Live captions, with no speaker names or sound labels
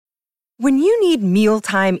When you need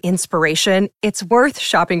mealtime inspiration, it's worth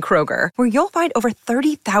shopping Kroger, where you'll find over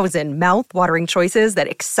 30,000 mouth-watering choices that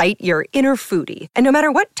excite your inner foodie. And no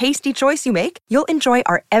matter what tasty choice you make, you'll enjoy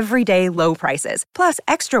our everyday low prices, plus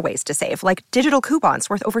extra ways to save, like digital coupons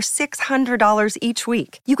worth over $600 each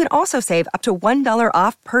week. You can also save up to $1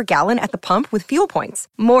 off per gallon at the pump with fuel points.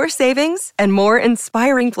 More savings and more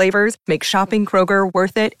inspiring flavors make shopping Kroger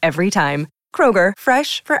worth it every time. Kroger,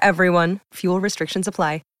 fresh for everyone. Fuel restrictions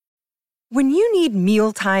apply. When you need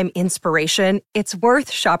mealtime inspiration, it's worth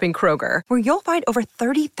shopping Kroger, where you'll find over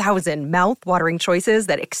 30,000 mouth-watering choices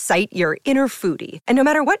that excite your inner foodie. And no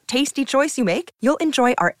matter what tasty choice you make, you'll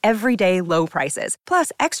enjoy our everyday low prices,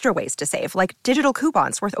 plus extra ways to save, like digital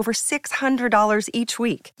coupons worth over $600 each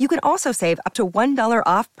week. You can also save up to $1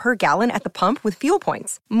 off per gallon at the pump with fuel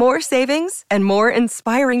points. More savings and more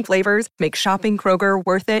inspiring flavors make shopping Kroger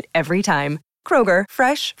worth it every time. Kroger,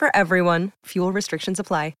 fresh for everyone. Fuel restrictions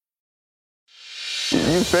apply.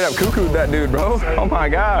 You straight up cuckooed that dude, bro. Oh my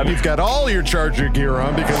God. You've got all your Charger gear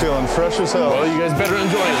on because Feeling fresh as hell. Well, you guys better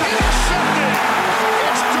enjoy it.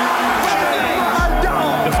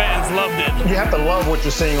 The fans loved it. You have to love what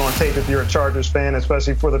you're seeing on tape if you're a Chargers fan,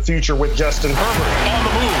 especially for the future with Justin Herbert. On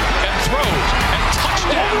the move and throws and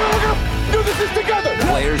touchdown. Do this together.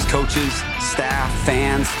 Players, coaches, staff,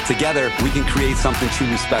 fans, together we can create something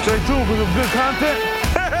truly special. Stay tuned for some good content.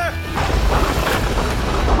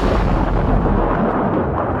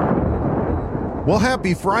 Well,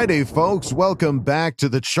 happy Friday, folks. Welcome back to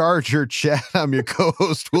the Charger Chat. I'm your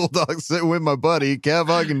co-host, Will Dog, sitting with my buddy, Kev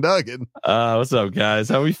Huggin Duggan. What's up, guys?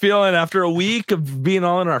 How we feeling after a week of being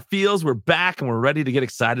all in our feels? We're back and we're ready to get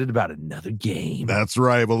excited about another game. That's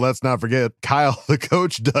right. Well, let's not forget Kyle, the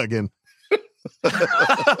coach, Duggan.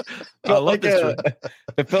 I love this.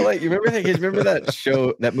 I felt like you remember that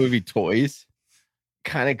show, that movie Toys?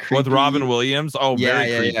 Kind of creepy. With Robin Williams. Oh,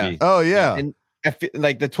 very creepy. Yeah. Oh, yeah. And I feel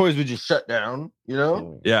like the toys would just shut down, you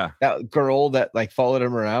know? Yeah. That girl that like followed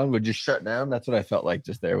him around would just shut down. That's what I felt like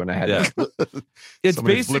just there when I had It's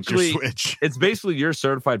Somebody flipped your basically switch. it's basically you're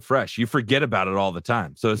certified fresh. You forget about it all the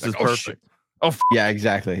time. So this is perfect. Yeah,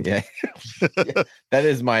 exactly. Yeah. Yeah. That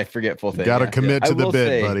is my forgetful thing. Got to commit to the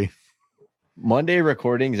bit, buddy. Monday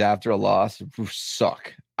recordings after a loss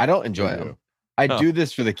suck. I don't enjoy them. I do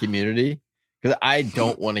this for the community because I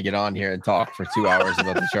don't want to get on here and talk for 2 hours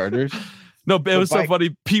about the Chargers. No, but it was so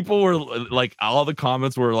funny. People were like, all the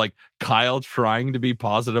comments were like, Kyle trying to be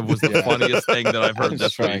positive was the funniest thing that I've heard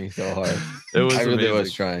this trying week. So hard. It was I really amazing.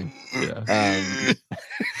 was trying. Yeah.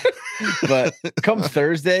 But come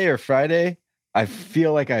Thursday or Friday, I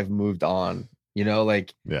feel like I've moved on. You know,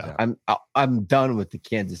 like I'm done with the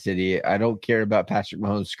Kansas City. I don't care about Patrick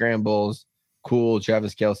Mahomes scrambles. Cool,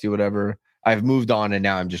 Travis Kelce, whatever. I've moved on, and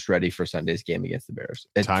now I'm just ready for Sunday's game against the Bears.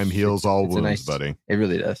 Time heals all wounds, buddy. It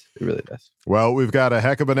really does. It really does. Well, we've got a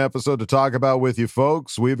heck of an episode to talk about with you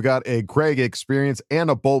folks. We've got a Craig experience and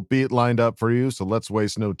a Bolt beat lined up for you, so let's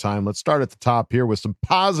waste no time. Let's start at the top here with some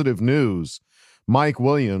positive news. Mike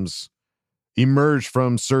Williams emerged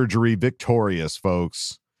from surgery victorious,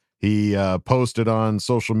 folks. He posted on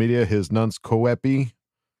social media his Nunc Coepi.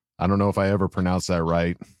 I don't know if I ever pronounced that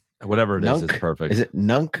right. Whatever it is, it's perfect. Is it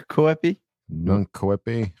Nunc Coepi? Nunc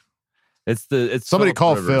Coepi. It's somebody Phillip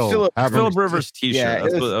call Rivers. Phil. Phillip Rivers t-shirt. Yeah,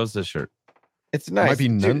 that was the shirt. It's nice. Might be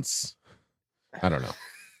Nunc. I don't know.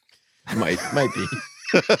 Might be.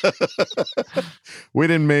 We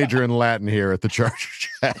didn't major in Latin here at the Charger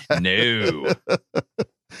Chat. No.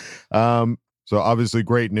 So obviously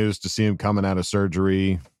great news to see him coming out of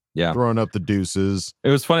surgery. Yeah. Throwing up the deuces. It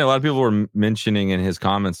was funny. A lot of people were mentioning in his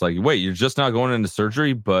comments, like, wait, you're just not going into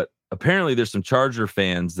surgery, but apparently there's some Charger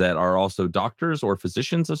fans that are also doctors or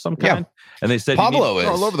physicians of some kind. Yeah. And they said Pablo is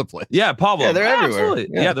all over the place. Yeah, Pablo. Yeah, they're everywhere. Absolutely.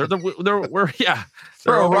 Yeah,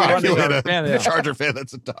 They're a rock. A Charger fan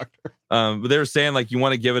that's a doctor. But they were saying like you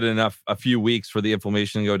want to give it a few weeks for the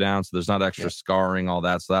inflammation to go down, so there's not extra scarring, all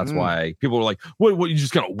that. So that's why people were like, "What? You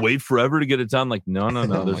just gonna wait forever to get it done?" Like, no.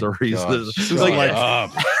 There's a reason.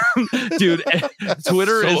 Dude,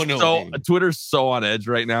 Twitter's so on edge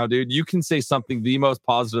right now, dude. You can say something the most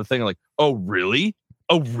positive thing, like, "Oh, really?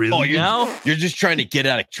 Oh, really? You're just trying to get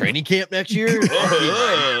out of training camp next year?"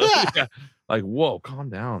 Yeah. Like, whoa, calm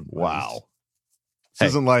down. Wow. This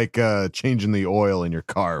isn't like changing the oil in your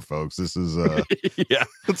car, folks. This is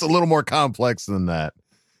it's a little more complex than that.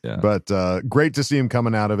 Yeah. But great to see him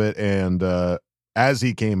coming out of it. And as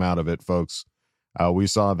he came out of it, folks, we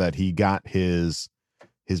saw that he got his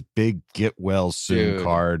big get well soon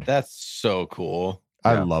card. That's so cool.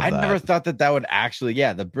 I love that. I never thought that would actually,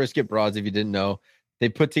 the Brisket Broads, if you didn't know, they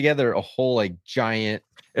put together a whole like giant.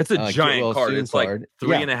 It's a giant card. It's like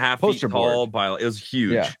 3.5 feet tall. Board. It was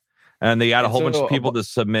huge. Yeah. And they got a whole bunch of people to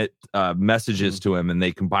submit messages to him, and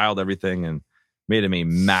they compiled everything and made him a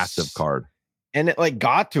massive card. And it like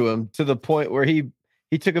got to him to the point where he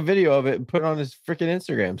took a video of it and put it on his freaking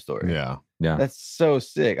Instagram story. Yeah. That's so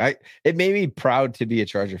sick. It made me proud to be a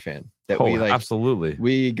Charger fan. That Absolutely.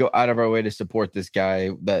 We go out of our way to support this guy.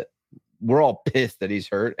 That we're all pissed that he's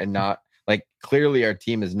hurt and not like clearly our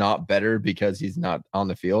team is not better because he's not on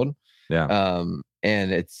the field. Yeah.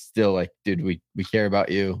 And it's still like, dude, we care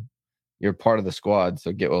about you. You're part of the squad,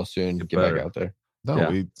 so get well soon. Get back out there. No,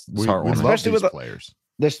 we love these players.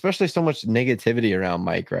 There's especially so much negativity around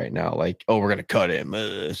Mike right now. Like, oh, we're gonna cut him.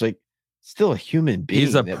 It's like still a human being.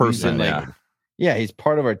 He's a person. Yeah, he's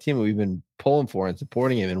part of our team. We've been pulling for and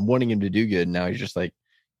supporting him and wanting him to do good. Now he's just like,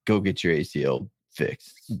 go get your ACL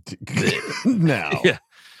fixed. Now, yeah.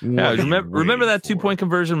 Remember that 2-point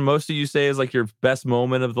conversion most of you say is like your best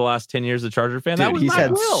moment of the last 10 years of Charger fan? Dude, that was he's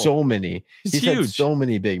had Will. so many. He's huge. had so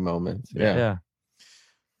many big moments. Yeah.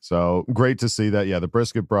 So great to see that. Yeah, the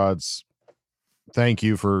Brisket Broads, thank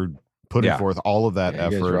you for putting forth all of that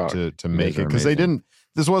effort to make it. Because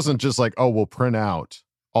this wasn't just like, oh, we'll print out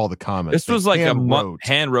all the comments. This was like a month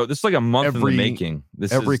hand wrote. This is like a month in the making.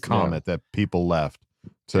 Every comment that people left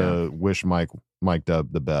to wish Mike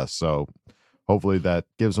Dub the best. So hopefully that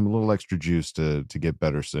gives him a little extra juice to get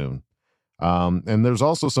better soon. And there's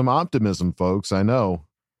also some optimism, folks. I know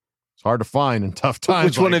it's hard to find in tough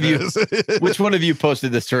times. Which one of you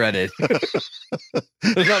posted this to Reddit?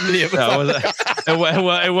 There's not many of us.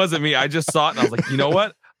 It wasn't me. I just saw it and I was like, you know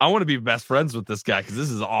what? I want to be best friends with this guy because this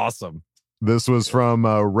is awesome. This was from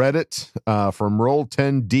Reddit, from Roll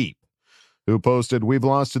 10 Deep, who posted, "We've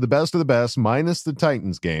lost to the best of the best, minus the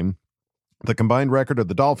Titans game. The combined record of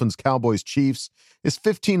the Dolphins, Cowboys, Chiefs is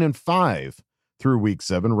 15-5 through week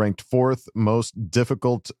 7, ranked 4th most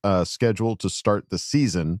difficult schedule to start the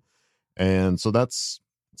season." And so it's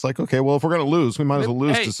like, okay, well, if we're going to lose, we might as well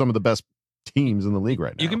lose to some of the best teams in the league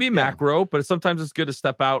right now. You can be macro, but sometimes it's good to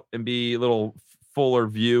step out and be a little fuller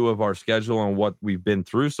view of our schedule and what we've been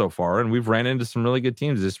through so far. And we've ran into some really good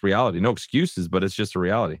teams. It's reality. No excuses, but it's just a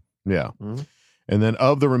reality. Yeah. Mm-hmm. And then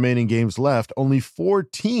of the remaining games left, only 4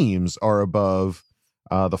 teams are above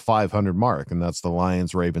the 500 mark. And that's the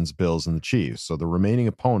Lions, Ravens, Bills, and the Chiefs. So the remaining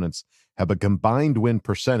opponents have a combined win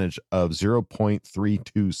percentage of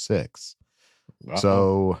 0.326. Wow.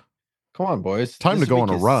 So come on, boys. Time to go on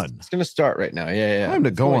a run. It's going to start right now. Yeah. Time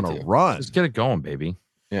to go on a run. Just get it going, baby.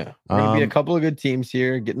 Yeah. We're going to be a couple of good teams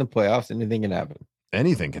here, get in the playoffs. Anything can happen.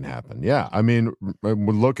 Anything can happen. Yeah. I mean, we're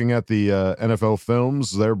looking at the NFL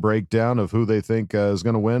films, their breakdown of who they think is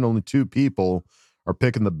going to win. Only 2 people are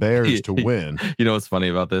picking the Bears to win. You know what's funny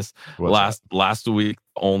about this? Last week,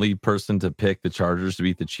 the only person to pick the Chargers to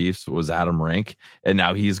beat the Chiefs was Adam Rank, and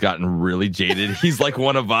now he's gotten really jaded. He's like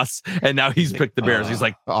one of us, and now he's picked the Bears. He's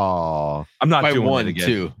like, "Oh, I'm not by doing 1, it again."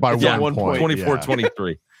 2. By 1 point,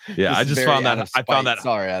 24-23. Yeah, I just found that. I found that.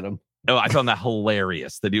 Sorry, Adam. Oh, I found that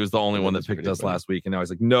hilarious that he was the only one that picked us last week, and now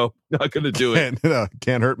he's like, "No, not going to do it.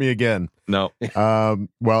 Can't hurt me again." No.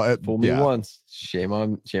 Well, fool me once. Shame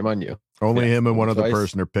on you. Only him and one other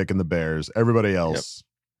person are picking the Bears. Everybody else,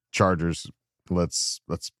 Chargers. Let's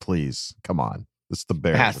please come on. It's the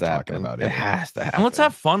Bears. It has to happen. It has to happen. And let's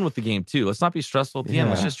have fun with the game too. Let's not be stressful at the end.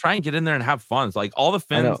 Let's just try and get in there and have fun. It's like all the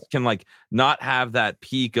fans can like not have that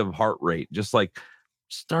peak of heart rate. Just like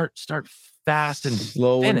start fast and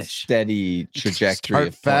slow finish. And steady trajectory.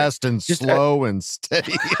 Start fast and slow and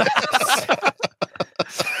steady.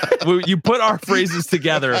 You put our phrases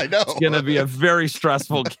together. I know. It's going to be a very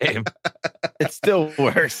stressful game. It still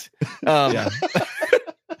works.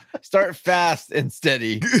 Start fast and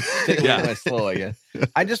steady. Slow again.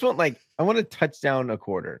 I just want I want a touchdown a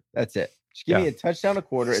quarter. That's it. Just give me a touchdown a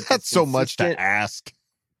quarter. It's not so much to ask.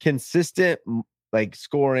 Consistent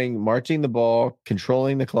scoring, marching the ball,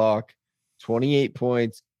 controlling the clock. 28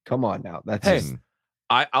 points. Come on now. That's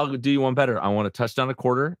I'll do you one better. I want a touchdown a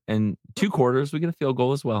quarter, and 2 quarters we get a field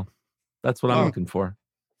goal as well. That's what I'm looking for.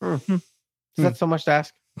 Is that so much to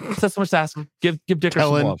ask? That's so much to ask. Give Dicker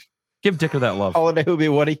some love. Give Dicker that love. Holiday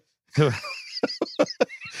Hoobie Woody.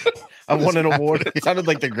 I won an award. It sounded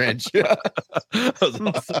like the Grinch. I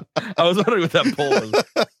was wondering what that poll was.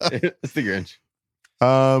 It's the Grinch.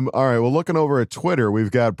 All right. Well, looking over at Twitter,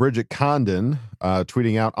 we've got Bridget Condon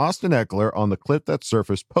tweeting out Austin Eckler on the clip that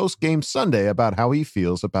surfaced post-game Sunday about how he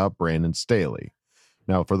feels about Brandon Staley.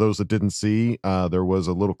 Now, for those that didn't see, there was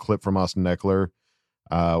a little clip from Austin Eckler.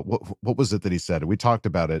 What was it that he said? We talked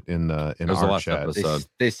about it in our chat.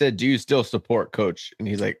 They said, "Do you still support Coach?" And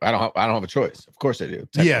he's like, "I don't have a choice. Of course I do."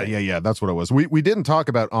 Yeah. That's what it was. We didn't talk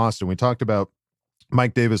about Austin. We talked about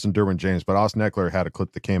Mike Davis and Derwin James, but Austin Eckler had a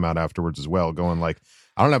clip that came out afterwards as well, going like,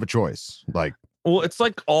 I don't have a choice. Like, well, it's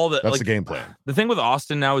like all the that's the game plan. The thing with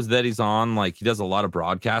Austin now is that he's on, like, he does a lot of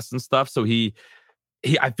broadcasts and stuff. So he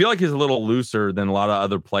I feel like he's a little looser than a lot of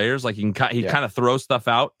other players. Like he kind of throws stuff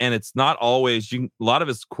out, and it's not always a lot of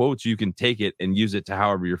his quotes. You can take it and use it to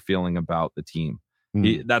however you're feeling about the team.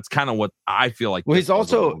 That's kind of what I feel like. Well, he's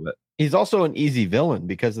also an easy villain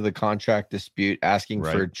because of the contract dispute, asking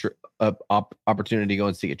for opportunity to go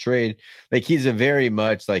and seek a trade. Like he's a very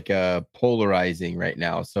much like polarizing right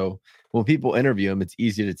now. So when people interview him, it's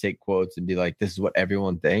easy to take quotes and be like, "This is what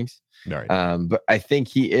everyone thinks." Right. But I think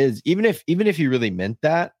he is, even if he really meant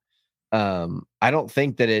that, I don't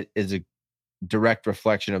think that it is a direct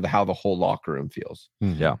reflection of how the whole locker room feels.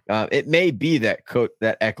 Yeah. It may be that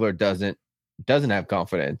Ekeler doesn't have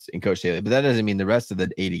confidence in Coach Staley, but that doesn't mean the rest of the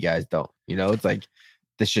 80 guys don't. You know, it's like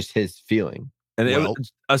that's just his feeling. And it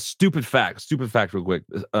was a stupid fact real quick.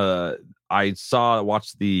 I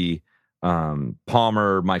watched the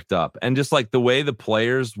Palmer mic'd up, and just like the way the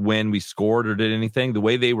players, when we scored or did anything, the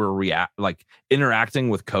way they were interacting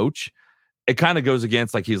with Coach, it kind of goes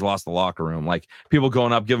against like he's lost the locker room. Like people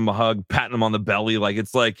going up, give him a hug, patting him on the belly. Like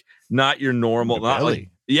it's like not your normal, like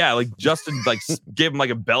Justin like gave him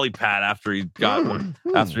like a belly pat after he got one,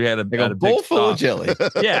 after he had a bowl full of jelly.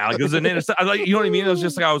 Yeah, like it was an intercept. Like, you know what I mean? It was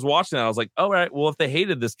just like I was watching that. I was like, all right, well, if they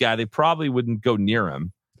hated this guy, they probably wouldn't go near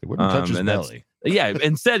him. They wouldn't touch his belly. Yeah,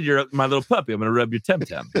 instead you're my little puppy. I'm gonna rub your temp.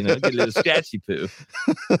 You know, get a little scratchy poo.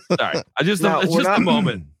 Sorry, it's just a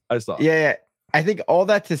moment I saw. Yeah, I think all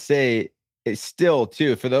that to say is still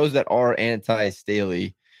too for those that are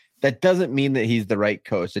anti-Staley, that doesn't mean that he's the right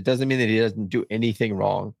coach. It doesn't mean that he doesn't do anything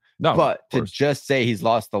wrong. No, but to just say he's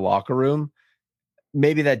lost the locker room,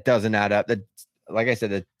 maybe that doesn't add up. That, like I said,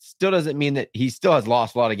 that still doesn't mean that he still has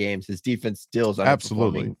lost a lot of games. His defense still is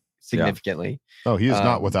absolutely significantly. Oh, he is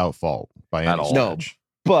not without fault by any stretch. No,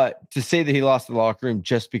 but to say that he lost the locker room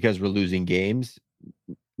just because we're losing games,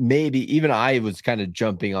 maybe even I was kind of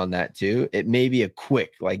jumping on that too. It may be a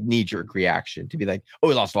quick, like knee-jerk reaction to be like, "Oh,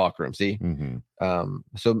 we lost the locker room." See,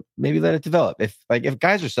 so maybe let it develop. If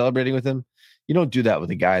guys are celebrating with him, you don't do that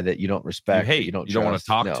with a guy that you don't respect, you don't want to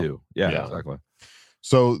talk to. Yeah, exactly.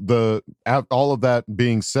 So all of that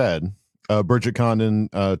being said, Bridget Condon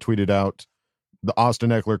tweeted out the Austin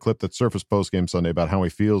Ekeler clip that surfaced post-game Sunday about how he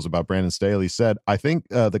feels about Brandon Staley. Said, I think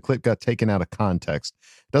the clip got taken out of context.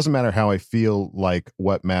 It doesn't matter how I feel, like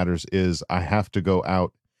what matters is I have to go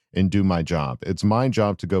out and do my job. It's my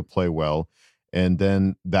job to go play well, and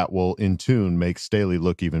then that will in tune make Staley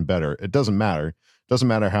look even better. It doesn't matter. It doesn't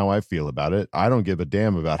matter how I feel about it. I don't give a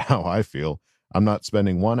damn about how I feel. I'm not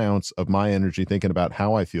spending 1 ounce of my energy thinking about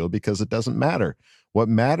how I feel because it doesn't matter. What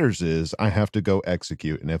matters is I have to go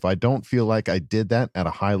execute. And if I don't feel like I did that at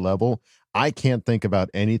a high level, I can't think about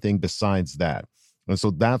anything besides that. And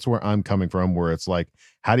so that's where I'm coming from, where it's like,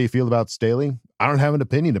 how do you feel about Staley? I don't have an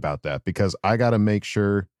opinion about that because I got to make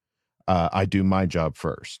sure I do my job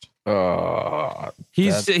first.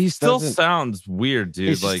 He still sounds weird, dude.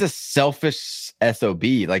 He's just a selfish SOB.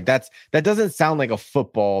 Like that doesn't sound like a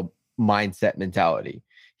football mindset mentality.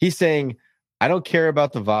 He's saying, I don't care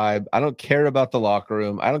about the vibe. I don't care about the locker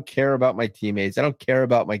room. I don't care about my teammates. I don't care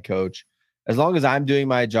about my coach. As long as I'm doing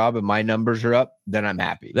my job and my numbers are up, then I'm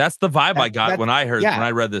happy. That's the vibe I got when I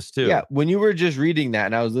read this too. Yeah. When you were just reading that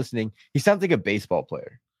and I was listening, he sounds like a baseball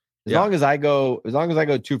player. As long as I go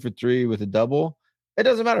 2 for 3 with a double, it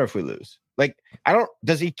doesn't matter if we lose. Like,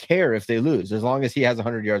 does he care if they lose as long as he has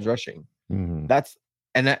 100 yards rushing?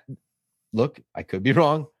 Mm-hmm. Look, I could be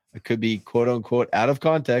wrong. I could be quote unquote out of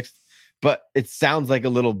context, but it sounds like a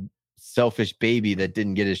little selfish baby that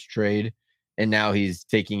didn't get his trade. And now he's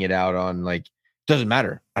taking it out on like, doesn't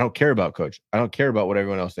matter. I don't care about coach. I don't care about what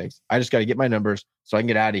everyone else thinks. I just got to get my numbers so I can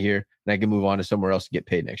get out of here and I can move on to somewhere else to get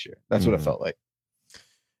paid next year. That's what it felt like.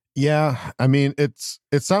 Yeah. I mean, it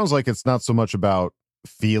sounds like it's not so much about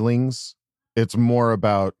feelings. It's more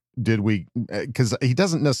about, because he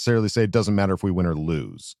doesn't necessarily say it doesn't matter if we win or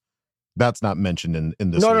lose. That's not mentioned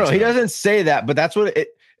in this. No, he doesn't say that, but that's what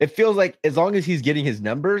it feels like. As long as he's getting his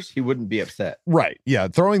numbers, he wouldn't be upset. Right. Yeah.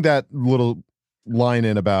 Throwing that little line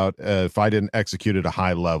in about if I didn't execute at a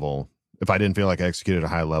high level, if I didn't feel like I executed at a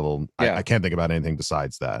high level, I can't think about anything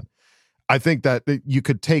besides that. I think that you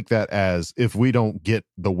could take that as if we don't get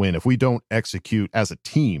the win, if we don't execute as a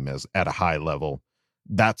team at a high level,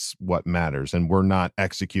 that's what matters. And we're not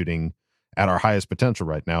executing at our highest potential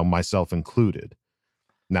right now, myself included.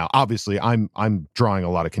 Now, obviously, I'm drawing a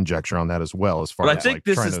lot of conjecture on that as well. As far as I think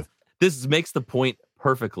this makes the point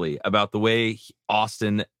perfectly about the way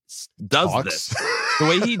Austin does this. The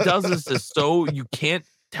way he does this is so you can't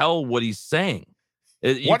tell what he's saying.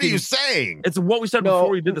 What are you saying? It's what we said before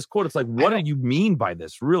we did this quote. It's like, what do you mean by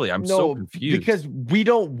this? Really, I'm so confused. Because we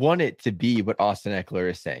don't want it to be what Austin Eckler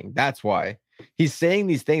is saying. That's why he's saying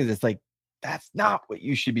these things. It's like, that's not what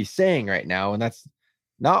you should be saying right now. And that's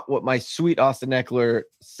not what my sweet Austin Eckler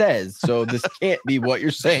says. So this can't be what you're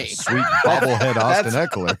saying. Sweet bobblehead Austin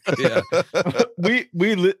Eckler. Yeah.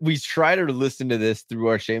 We try to listen to this through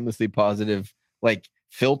our shamelessly positive like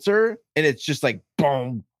filter, and it's just like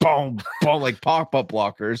boom, boom, boom, like pop-up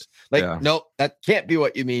blockers. Like, nope, that can't be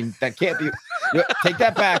what you mean. That can't be. Take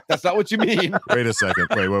that back. That's not what you mean. Wait a second.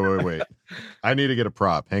 Wait. I need to get a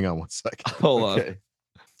prop. Hang on one second. Hold on.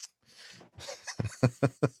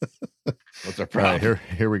 What's our prop? Right,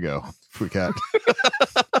 here we go. We got.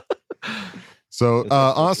 So,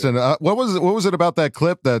 Austin, what was it about that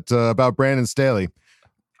clip that about Brandon Staley?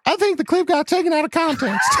 I think the clip got taken out of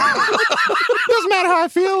context. Doesn't matter how I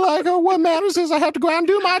feel. Like, what matters is I have to go out and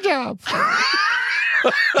do my job.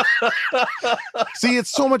 See, it's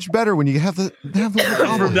so much better when you have the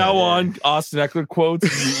From now on, Austin Eckler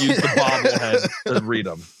quotes, you use the bobblehead to read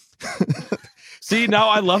them. See, now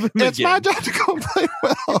I love him It's again. my job to go play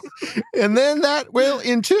well. And then that will,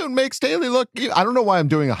 in tune, make Staley look... I don't know why I'm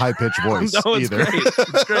doing a high-pitched voice No, it's either. great.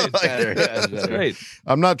 It's great. It's great.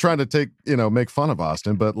 I'm not trying to make fun of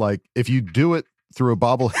Austin, but like, if you do it through a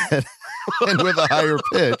bobblehead and with a higher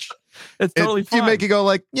pitch... It's totally fine. You make it go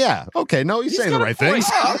like, yeah, okay, no, he's saying the right things.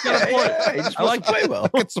 I like play well. I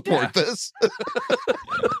can support this.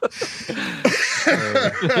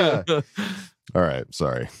 All right,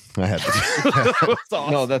 sorry. I had to.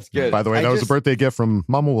 Awesome. No, that's good. By the way, that was a birthday gift from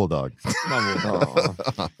Mama Bulldog.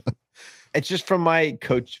 It's just from my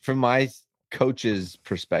coach's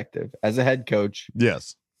perspective. As a head coach,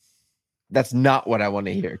 yes, that's not what I want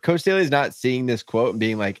to hear. Coach Staley is not seeing this quote and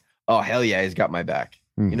being like, oh, hell yeah, he's got my back.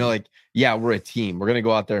 You know, like, yeah, we're a team. We're going to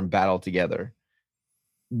go out there and battle together.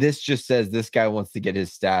 This just says this guy wants to get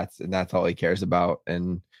his stats, and that's all he cares about.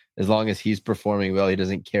 And as long as he's performing well, he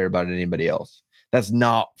doesn't care about anybody else. That's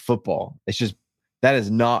not football. That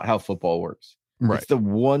is not how football works. Right. It's the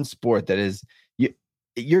one sport that is,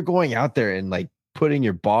 you're going out there and like putting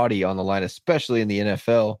your body on the line, especially in the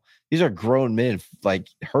NFL. These are grown men like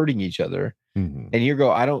hurting each other. And you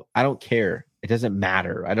go, I don't care. It doesn't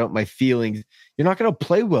matter. My feelings, you're not going to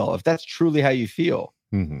play well if that's truly how you feel.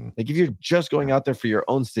 Like if you're just going out there for your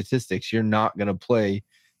own statistics, you're not going to play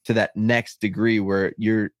to that next degree where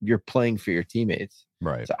you're playing for your teammates.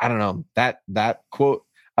 Right. So I don't know that quote.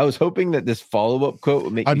 I was hoping that this follow-up quote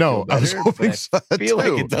would make me feel better, I was hoping so. I feel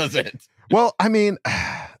too. like it doesn't. Well, I mean,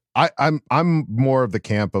 I'm more of the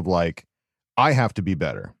camp of like, I have to be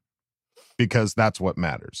better. Because that's what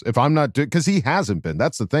matters. If I'm not because he hasn't been.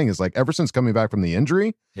 That's the thing is like ever since coming back from the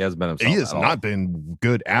injury, he hasn't been himself. He has not been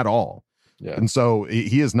good at all. Yeah. And so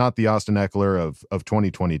he is not the Austin Eckler of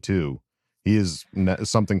 2022. He is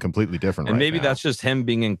something completely different. And right maybe now. that's just him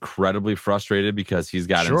being incredibly frustrated because he's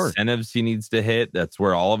got incentives he needs to hit. That's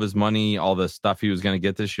where all of his money, all the stuff he was going to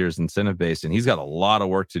get this year is incentive based, and he's got a lot of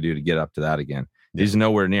work to do to get up to that again. Yeah. He's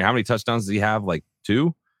nowhere near. How many touchdowns does he have? Like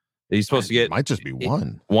 2? He's supposed to get might just be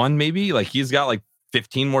one maybe. Like he's got like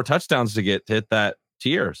 15 more touchdowns to hit that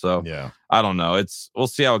tier. So yeah, I don't know. We'll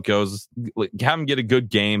see how it goes. Have him get a good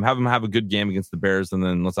game. Have him have a good game against the Bears, and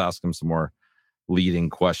then let's ask him some more leading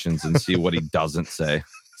questions and see what he doesn't say.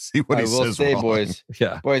 See what he says. Say, wrong. boys.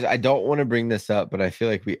 I don't want to bring this up, but I feel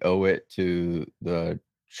like we owe it to the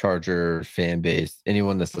Charger fan base,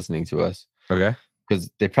 anyone that's listening to us. Okay, because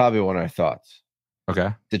they probably want our thoughts.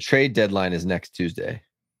 Okay, the trade deadline is next Tuesday.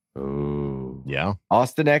 Oh, yeah.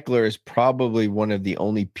 Austin Eckler is probably one of the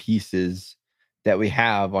only pieces that we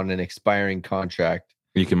have on an expiring contract.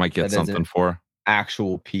 You might get something for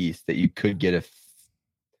actual piece that you could get a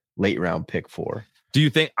late round pick for. Do you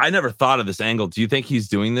think? I never thought of this angle. Do you think he's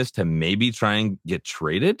doing this to maybe try and get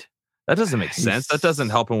traded? That doesn't make sense. That doesn't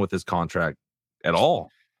help him with his contract at all.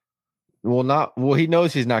 Well, he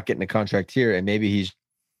knows he's not getting a contract here, and maybe he's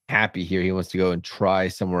happy here. He wants to go and try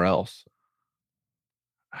somewhere else.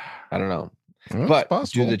 I don't know. Well, but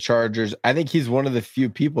to the Chargers, I think he's one of the few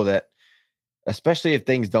people that, especially if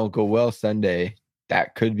things don't go well Sunday,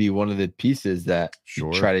 that could be one of the pieces that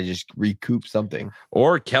try to just recoup something.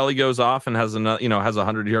 Or Kelly goes off and has another, has a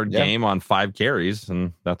 100-yard game on 5 carries,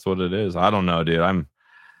 and that's what it is. I don't know, dude.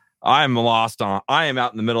 I'm lost on. I am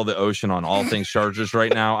out in the middle of the ocean on all things Chargers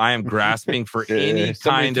right now. I am grasping for any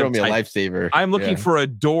kind of lifesaver. I'm looking for a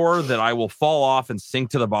door that I will fall off and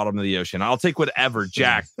sink to the bottom of the ocean. I'll take whatever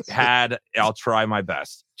Jack had. I'll try my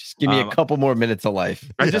best. Just give me a couple more minutes of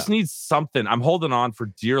life. I just need something. I'm holding on for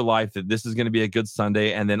dear life that this is going to be a good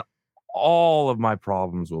Sunday, and then all of my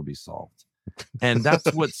problems will be solved. And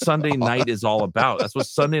that's what Sunday night is all about. That's what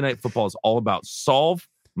Sunday Night Football is all about. Solve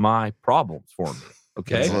my problems for me.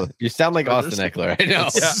 Okay. You sound like Austin Eckler. I know.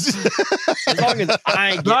 Yeah. As long as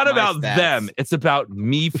I get not about stats. them. It's about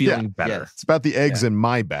me feeling better. Yes. It's about the eggs in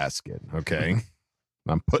my basket. Okay.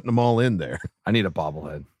 I'm putting them all in there. I need a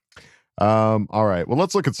bobblehead. All right. Well,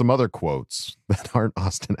 let's look at some other quotes that aren't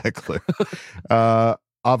Austin Eckler.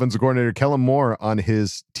 Offensive coordinator Kellen Moore on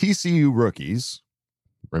his TCU rookies.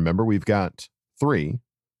 Remember, we've got 3: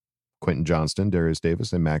 Quentin Johnston, Darius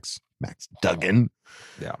Davis, and Max Duggan.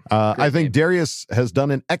 Yeah. I think Darius has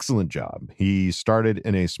done an excellent job. He started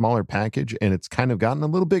in a smaller package, and it's kind of gotten a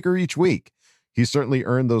little bigger each week. He's certainly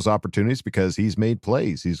earned those opportunities because he's made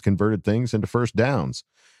plays. He's converted things into first downs.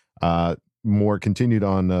 Moore continued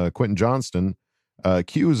on Quentin Johnston.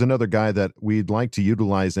 Q is another guy that we'd like to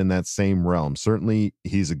utilize in that same realm. Certainly,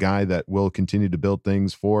 he's a guy that will continue to build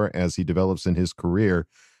things for as he develops in his career,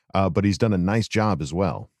 but he's done a nice job as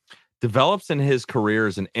well. Develops in his career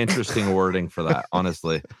is an interesting wording for that,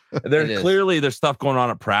 honestly. There's stuff going on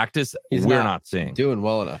at practice we're not seeing. Doing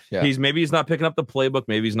well enough. Yeah. Maybe he's not picking up the playbook.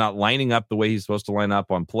 Maybe he's not lining up the way he's supposed to line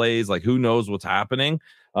up on plays. Like, who knows what's happening?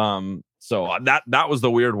 So that was the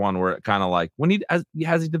weird one where it kind of like when as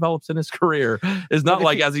he develops in his career, it's not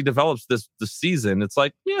like as he develops this season. It's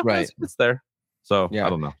like, right, it's there. So I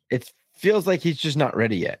don't know. It feels like he's just not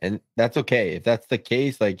ready yet, and that's okay. If that's the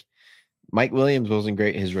case, like Mike Williams wasn't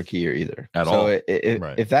great his rookie year either at all.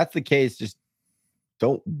 If that's the case, just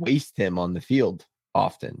don't waste him on the field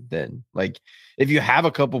often. Then, like, if you have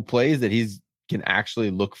a couple plays that he's can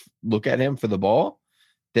actually look at him for the ball,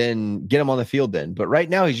 then get him on the field then. But right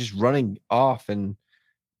now he's just running off and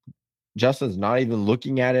Justin's not even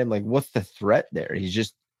looking at him. Like, what's the threat there? He's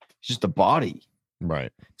just a body.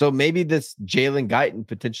 Right. So maybe this Jalen Guyton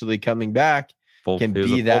potentially coming back can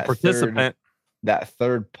be that participant, that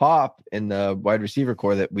third pop in the wide receiver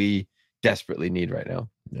core that we desperately need right now.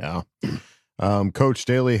 Yeah. Coach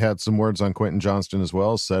Staley had some words on Quentin Johnston as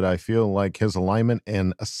well. Said, I feel like his alignment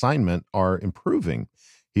and assignment are improving.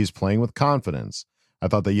 He's playing with confidence. I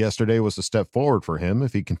thought that yesterday was a step forward for him.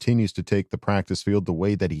 If he continues to take the practice field the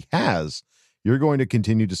way that he has, you're going to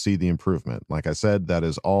continue to see the improvement. Like I said, that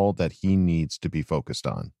is all that he needs to be focused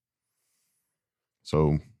on.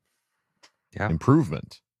 So,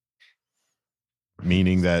 improvement.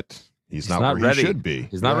 Meaning that he's not where ready. He should be.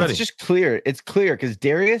 He's not ready. It's just clear. It's clear because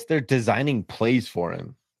Darius, they're designing plays for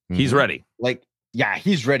him. He's ready. Like,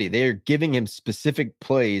 he's ready. They're giving him specific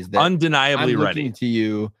plays that undeniably I'm ready. Looking to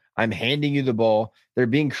you, I'm handing you the ball. They're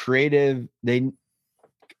being creative.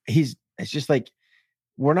 It's just like,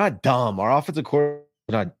 we're not dumb. Our offensive coordinator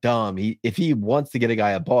is not dumb. If he wants to get a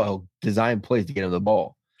guy a ball, he'll design plays to get him the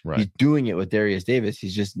ball. Right. He's doing it with Darius Davis.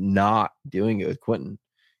 He's just not doing it with Quentin.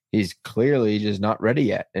 He's clearly just not ready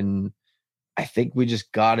yet. And I think we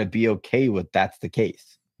just got to be okay with that's the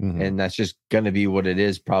case. Mm-hmm. And that's just going to be what it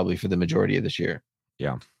is probably for the majority of this year.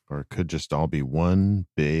 Yeah. Or it could just all be one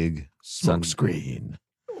big smoke screen.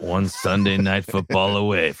 One Sunday Night Football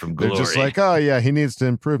away from glory. They're just like, oh, yeah, he needs to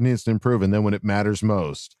improve. And then when it matters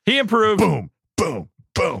most, he improved. Boom, boom,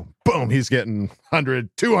 boom, boom. He's getting 100,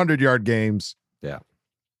 200-yard games. Yeah.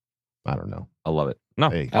 I don't know. I love it. No,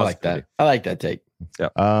 hey, I like that. I like that take. Yeah.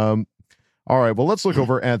 All right. Well, let's look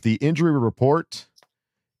over at the injury report.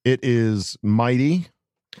 It is mighty,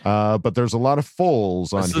 but there's a lot of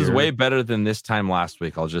fulls on here. This is way better than this time last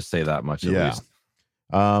week. I'll just say that much at least.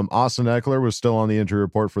 Austin Eckler was still on the injury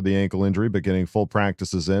report for the ankle injury, but getting full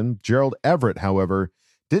practices in. Gerald Everett, however,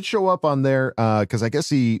 did show up on there because I guess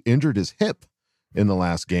he injured his hip in the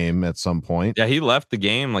last game at some point. Yeah, he left the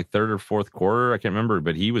game like third or fourth quarter. I can't remember,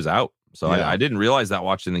 but he was out. So I didn't realize that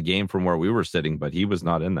watching the game from where we were sitting, but he was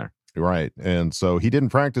not in there. Right. And so he didn't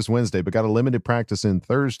practice Wednesday, but got a limited practice in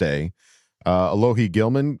Thursday. Alohi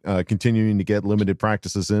Gilman continuing to get limited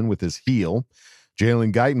practices in with his heel.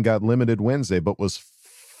 Jalen Guyton got limited Wednesday, but was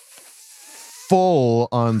full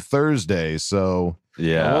on Thursday. So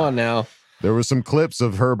come on now. There were some clips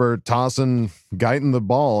of Herbert tossing Guyton the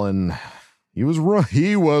ball, and he was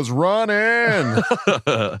running.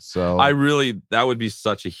 So that would be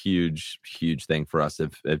such a huge thing for us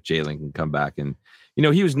if Jalen can come back. And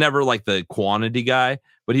he was never like the quantity guy,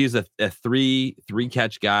 but he was a three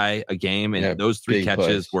catch guy a game, and those three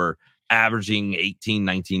catches were averaging 18,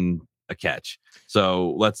 19 a catch.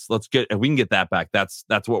 So let's get, if we can get that back, that's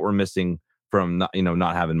what we're missing from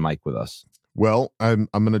not having Mike with us. Well, I'm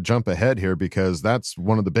going to jump ahead here because that's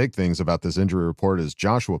one of the big things about this injury report is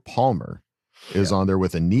Joshua Palmer is on there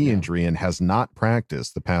with a knee injury and has not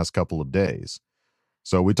practiced the past couple of days.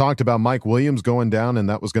 So we talked about Mike Williams going down, and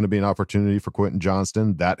that was going to be an opportunity for Quentin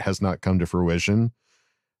Johnston. That has not come to fruition.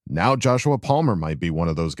 Now Joshua Palmer might be one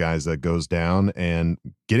of those guys that goes down, and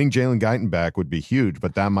getting Jalen Guyton back would be huge,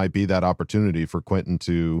 but that might be that opportunity for Quentin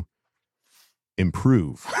to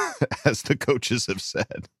improve, as the coaches have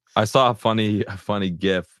said. I saw a funny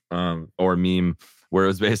GIF or meme where it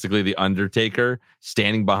was basically the Undertaker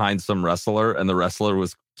standing behind some wrestler, and the wrestler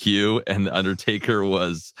was Q, and the Undertaker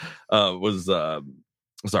was Jalen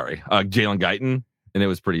Guyton, and it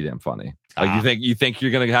was pretty damn funny. Like you think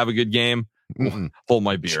you're gonna have a good game? Hold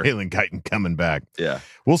my beer. Jalen Guyton coming back. Yeah,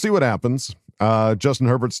 we'll see what happens. Justin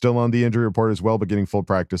Herbert's still on the injury report as well, but getting full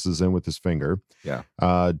practices in with his finger. Yeah.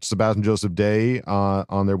 Sebastian Joseph Day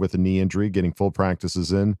on there with a knee injury, getting full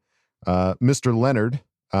practices in. Mr. Leonard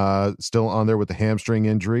still on there with the hamstring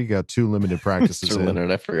injury, got 2 limited practices Mr. in.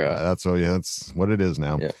 Leonard, I forgot. That's what it is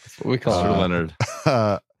now. Yeah, that's what we call Mr. Leonard.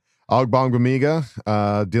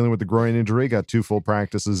 Ogbongbemiga dealing with the groin injury, got 2 full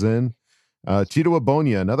practices in. Tito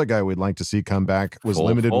Abonia, another guy we'd like to see come back, was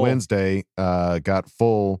limited Wednesday, got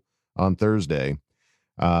full on Thursday.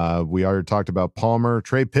 We already talked about Palmer.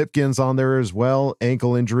 Trey Pipkins on there as well,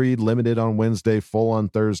 ankle injury, limited on Wednesday, full on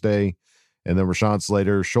Thursday. And then Rashawn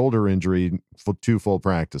Slater, shoulder injury, 2 full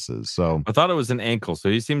practices. So I thought it was an ankle. So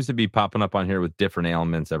he seems to be popping up on here with different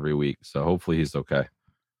ailments every week. So hopefully he's okay.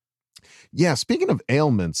 Yeah, speaking of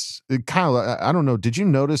ailments, Kyle, I don't know. Did you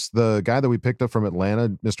notice the guy that we picked up from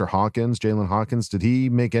Atlanta, Mr. Hawkins, Jalen Hawkins? Did he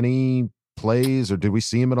make any plays, or did we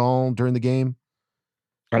see him at all during the game?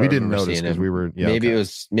 We didn't notice because we were. Yeah, maybe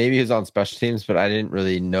he was on special teams, but I didn't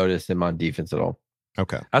really notice him on defense at all.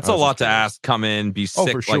 Okay, that's a lot to ask. Come in, be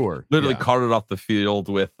sick, for sure. Literally carted off the field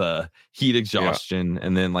with heat exhaustion,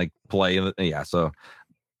 and then play. Yeah, so.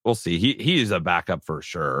 We'll see. He is a backup for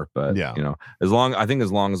sure, but as long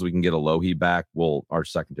as we can get Alohi back, our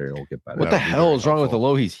secondary will get better. What the hell is wrong with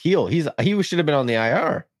Alohi's heel? He should have been on the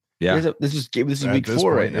IR. Yeah, this is week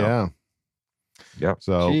 4 right now. Yeah.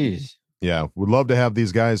 So would love to have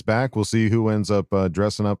these guys back. We'll see who ends up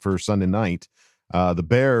dressing up for Sunday night. The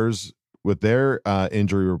Bears with their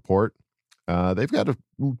injury report, they've got a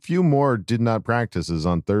few more did not practices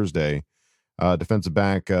on Thursday. Defensive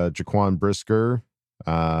back Jaquan Brisker.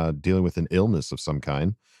 Dealing with an illness of some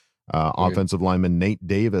kind. Offensive lineman Nate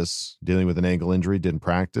Davis dealing with an ankle injury, didn't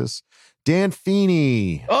practice. Dan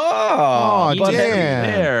Feeney. Dan.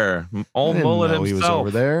 There. Old mullet himself. He was over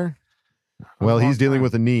there. Well, he's dealing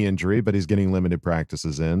with a knee injury, but he's getting limited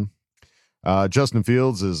practices in. Justin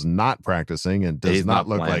Fields is not practicing and does not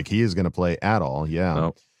look like he is going to play at all.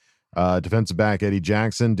 Yeah. Nope. Defensive back Eddie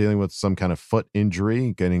Jackson dealing with some kind of foot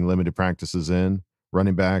injury, getting limited practices in.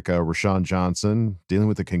 Running back Rashawn Johnson dealing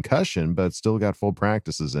with a concussion, but still got full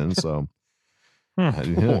practices in. So I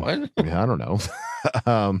don't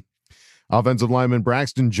know. Offensive lineman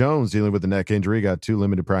Braxton Jones dealing with a neck injury, got 2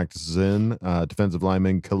 limited practices in. Defensive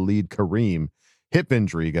lineman Khalid Kareem, hip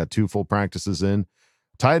injury, got 2 full practices in.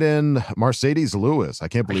 Tight end Mercedes Lewis. I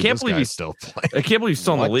can't believe he's still playing. I can't believe he's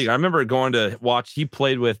still in the league. I remember going to watch. Didn't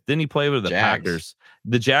he play with the Packers?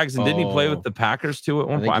 The Jags, and didn't he play with the Packers too at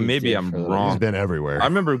one point? Maybe I'm wrong. He's been everywhere. I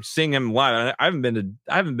remember seeing him live. I haven't been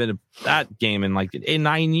to that game in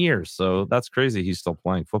 9 years. So that's crazy. He's still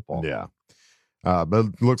playing football. Yeah. But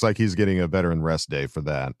it looks like he's getting a veteran rest day for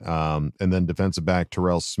that. And then defensive back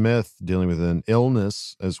Terrell Smith dealing with an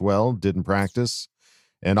illness as well, didn't practice.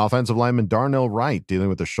 And offensive lineman Darnell Wright dealing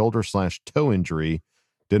with a shoulder/toe injury,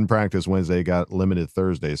 didn't practice Wednesday, got limited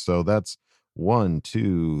Thursday. So that's 1,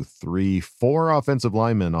 2, 3, 4 offensive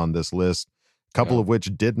linemen on this list, a couple of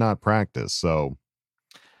which did not practice. So,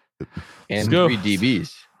 and 3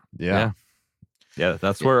 DBs. Yeah.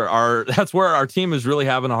 That's where our team is really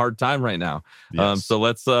having a hard time right now. Yes. So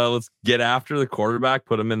let's get after the quarterback,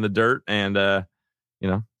 put him in the dirt, and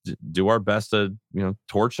do our best to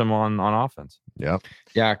torch him on offense. Yeah,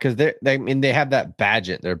 because they have that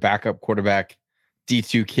Badgett, their backup quarterback,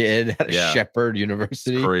 D2 kid at Shepherd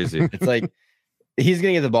University. It's crazy. It's like he's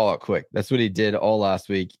gonna get the ball out quick. That's what he did all last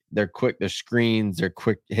week. They're quick, their screens, they're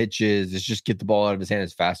quick hitches. It's just get the ball out of his hand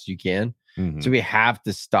as fast as you can. Mm-hmm. So we have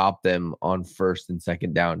to stop them on 1st and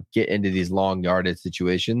 2nd down, get into these long yardage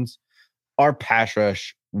situations. Our pass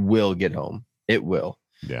rush will get home. It will.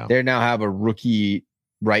 Yeah. They now have a rookie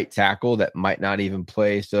right tackle that might not even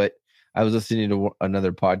play. So I was listening to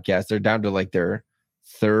another podcast. They're down to their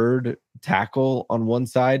 3rd tackle on one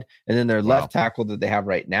side, and then their left tackle that they have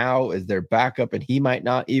right now is their backup, and he might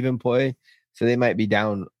not even play. So they might be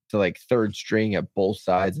down to 3rd string at both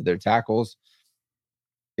sides of their tackles.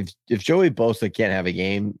 If Joey Bosa can't have a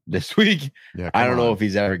game this week, I don't know if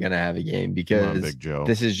he's ever going to have a game, because Big Joe.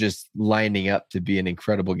 This is just lining up to be an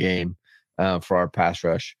incredible game for our pass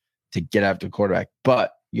rush to get after the quarterback.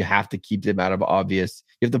 But you have to keep them out of obvious.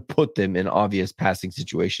 You have to put them in obvious passing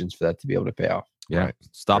situations for that to be able to pay off. Yeah. Right.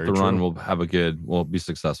 Stop the run. We'll be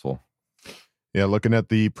successful. Yeah. Looking at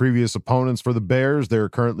the previous opponents for the Bears, they're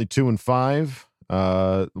currently 2-5.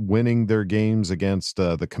 Winning their games against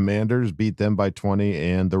the Commanders, beat them by 20,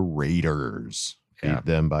 and the Raiders beat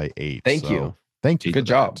them by 8. Thank you. Good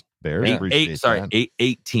job, Bears.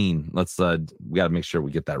 18. Let's we got to make sure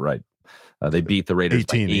we get that right. They beat the Raiders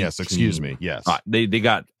 18, by 18. Yes, excuse me. Yes. They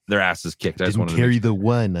got their asses kicked. I just want to carry the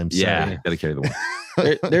one. I'm sorry. Yeah, got to carry the one.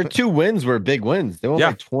 Their 2 wins were big wins. They won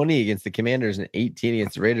by 20 against the Commanders and 18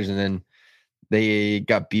 against the Raiders, and then they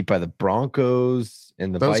got beat by the Broncos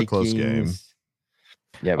and the Vikings. That was a close game.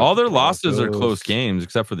 Yeah, all their losses are close games,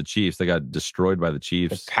 except for the Chiefs. They got destroyed by the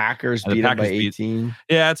Chiefs. The Packers beat them by 18.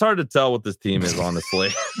 Yeah, it's hard to tell what this team is, honestly.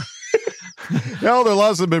 No, their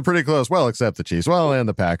losses have been pretty close. Well, except the Chiefs. Well, and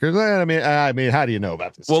the Packers. I mean, how do you know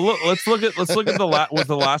about this? Well, let's look at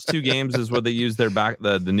the last 2 games is where they used their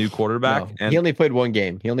the new quarterback. No, and he only played 1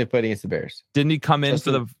 game. He only played against the Bears. Didn't he come in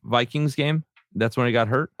for the Vikings game? That's when he got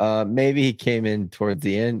hurt. Maybe he came in towards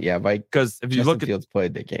the end. Yeah, because if you look at Fields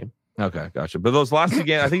played that game. Okay, gotcha. But those last 2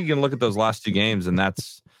 games, I think you can look at those last 2 games, and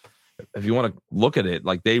that's, if you want to look at it,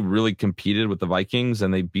 like they really competed with the Vikings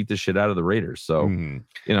and they beat the shit out of the Raiders. So,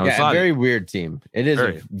 it's not a very weird team. It is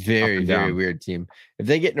a very, very weird team. If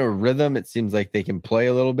they get in a rhythm, it seems like they can play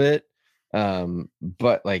a little bit.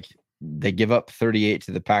 But like they give up 38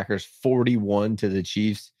 to the Packers, 41 to the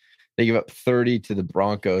Chiefs. They give up 30 to the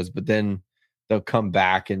Broncos, but then they'll come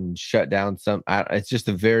back and shut down some. It's just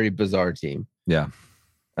a very bizarre team. Yeah.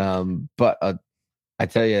 But I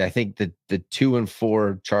tell you, I think that the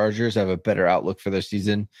 2-4 Chargers have a better outlook for their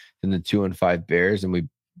season than the 2-5 Bears, and we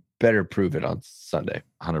better prove it on Sunday.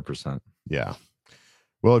 100%. Yeah.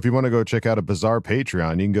 Well, if you want to go check out a bizarre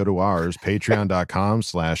Patreon, you can go to ours,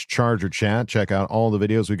 patreon.com/ChargerChat. Check out all the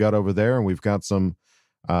videos we got over there, and we've got some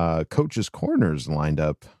coaches' corners lined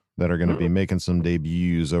up that are going to be making some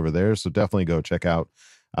debuts over there. So definitely go check out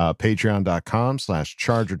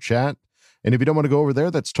patreon.com/ChargerChat. And if you don't want to go over there,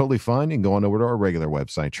 that's totally fine. You can go on over to our regular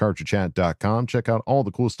website, chargerchat.com. Check out all the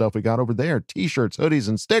cool stuff we got over there. T-shirts, hoodies,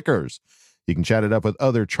 and stickers. You can chat it up with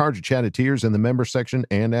other Charger Chatteteers in the member section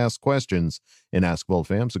and ask questions in Ask Bold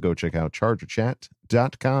Fam. So go check out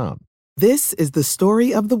chargerchat.com. This is the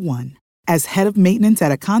story of the one. As head of maintenance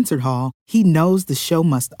at a concert hall, he knows the show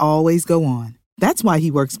must always go on. That's why he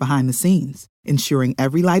works behind the scenes, ensuring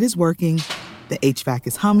every light is working, the HVAC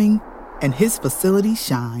is humming, and his facility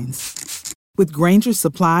shines. With Grainger's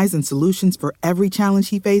supplies and solutions for every challenge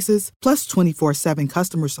he faces, plus 24/7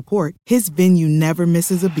 customer support, his venue never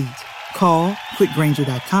misses a beat. Call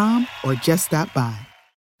quickgrainger.com or just stop by.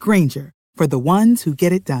 Grainger, for the ones who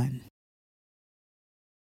get it done.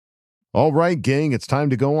 All right, gang, it's time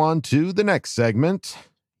to go on to the next segment.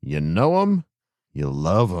 You know them, you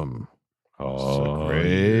love them. Oh,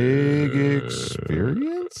 Craig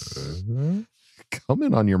Experience?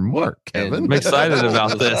 Coming on your mark, Kevin. I'm excited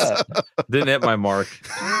about this. Didn't hit my mark.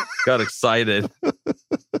 Got excited.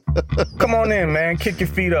 Come on in, man. Kick your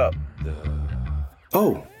feet up.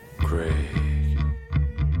 Oh, Craig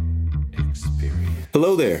Experience.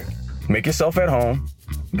 Hello there. Make yourself at home.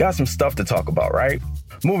 Got some stuff to talk about, right?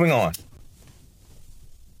 Moving on.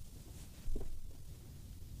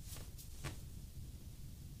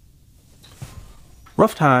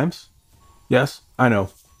 Rough times. Yes, I know.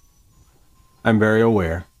 I'm very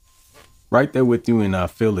aware. Right there with you, and I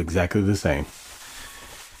feel exactly the same.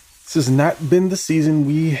 This has not been the season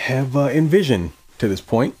we have envisioned to this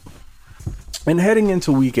point. And heading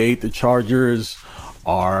into week 8, the Chargers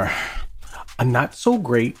are a not so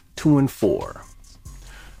great 2-4.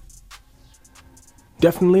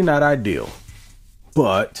 Definitely not ideal,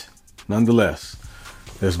 but nonetheless,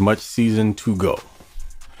 there's much season to go.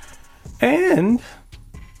 And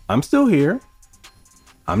I'm still here.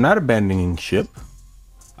 I'm not abandoning ship.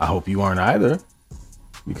 I hope you aren't either.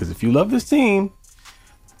 Because if you love this team,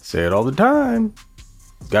 say it all the time,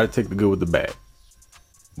 got to take the good with the bad.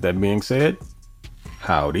 That being said,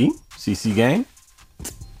 howdy, CC gang.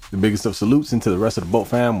 The biggest of salutes into the rest of the Bolt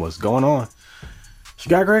fam. What's going on? She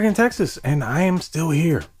got Greg in Texas, and I am still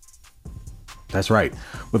here. That's right,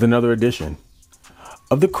 with another edition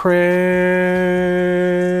of the Craig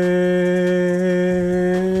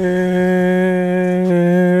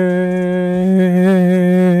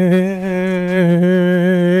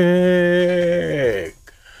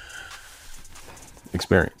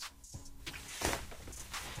Experience.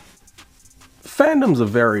 Fandom's a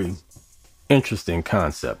very interesting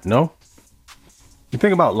concept, no? You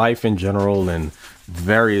think about life in general and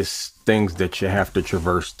various things that you have to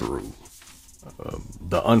traverse through.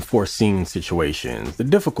 the unforeseen situations, the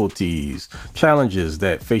difficulties, challenges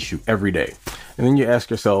that face you every day. And then you ask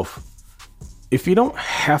yourself, if you don't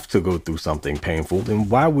have to go through something painful, then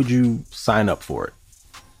why would you sign up for it?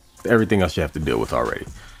 Everything else you have to deal with already.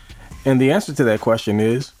 And the answer to that question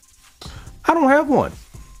is, I don't have one,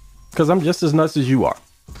 because I'm just as nuts as you are.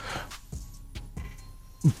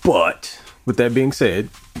 But with that being said,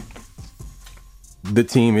 the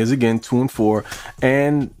team is again 2-4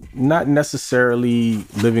 and not necessarily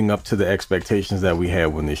living up to the expectations that we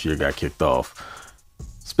had when this year got kicked off,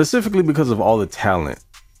 specifically because of all the talent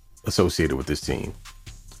associated with this team.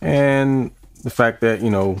 And the fact that,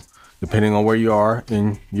 depending on where you are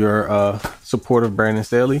in your support of Brandon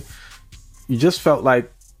Staley, you just felt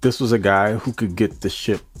like this was a guy who could get the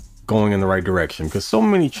ship going in the right direction, because so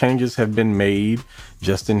many changes have been made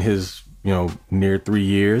just in his, near 3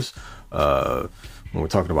 years. When we're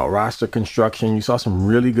talking about roster construction, you saw some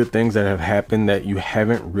really good things that have happened that you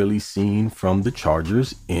haven't really seen from the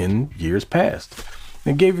Chargers in years past.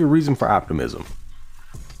 It gave you a reason for optimism.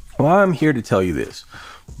 Well, I'm here to tell you this.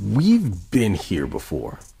 We've been here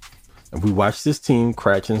before. And we watched this team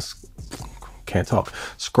scratch and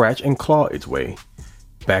claw its way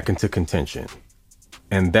back into contention.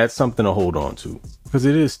 And that's something to hold on to, because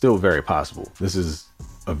it is still very possible. This is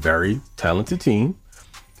a very talented team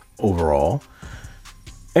overall.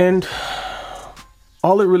 And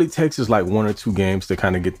all it really takes is like 1 or 2 games to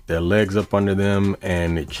kind of get their legs up under them,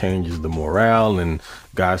 and it changes the morale, and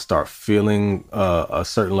guys start feeling a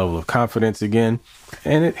certain level of confidence again,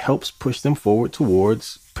 and it helps push them forward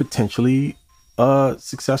towards potentially a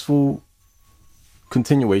successful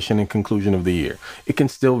continuation and conclusion of the year. It can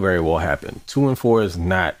still very well happen. 2-4 is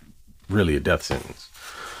not really a death sentence.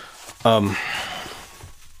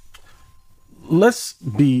 Let's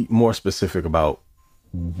be more specific about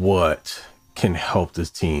what can help this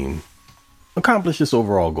team accomplish this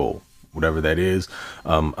overall goal, whatever that is.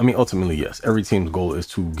 Ultimately, yes, every team's goal is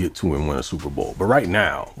to get to and win a Super Bowl. But right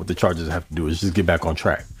now, what the Chargers have to do is just get back on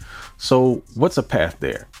track. So what's a path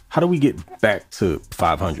there? How do we get back to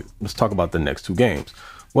 500? Let's talk about the next 2 games.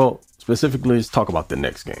 Well, specifically, let's talk about the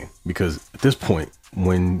next game, because at this point,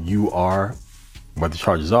 when you are where the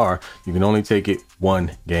Chargers are, you can only take it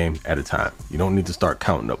 1 game at a time. You don't need to start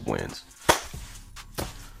counting up wins.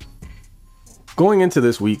 Going into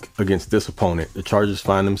this week against this opponent, the Chargers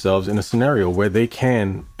find themselves in a scenario where they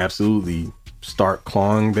can absolutely start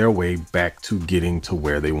clawing their way back to getting to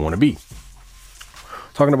where they want to be.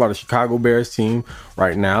 Talking about a Chicago Bears team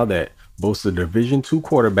right now that boasts a Division II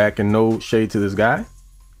quarterback, and no shade to this guy,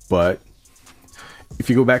 but if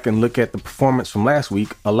you go back and look at the performance from last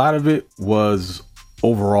week, a lot of it was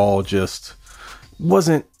overall just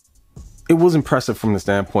it was impressive from the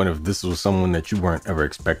standpoint of this was someone that you weren't ever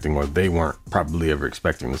expecting, or they weren't probably ever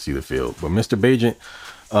expecting to see the field. But Mr. Bagent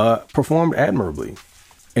performed admirably,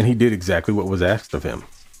 and he did exactly what was asked of him.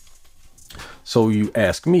 So you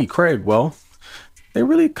ask me, Craig, well, they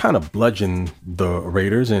really kind of bludgeoned the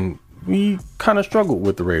Raiders, and we kind of struggled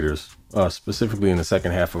with the Raiders, specifically in the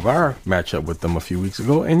second half of our matchup with them a few weeks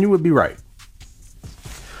ago, and you would be right.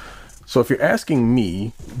 So if you're asking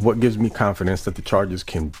me what gives me confidence that the Chargers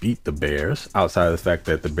can beat the Bears, outside of the fact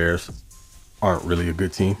that the Bears aren't really a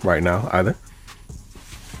good team right now either,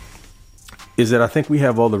 is that I think we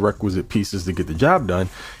have all the requisite pieces to get the job done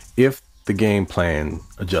if the game plan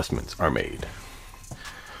adjustments are made.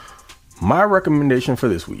 My recommendation for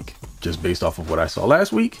this week, just based off of what I saw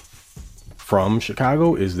last week from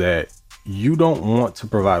Chicago, is that you don't want to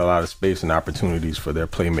provide a lot of space and opportunities for their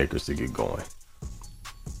playmakers to get going.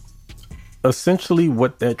 Essentially,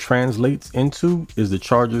 what that translates into is the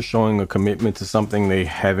Chargers showing a commitment to something they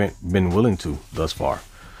haven't been willing to thus far.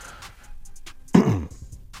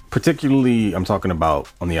 Particularly, I'm talking about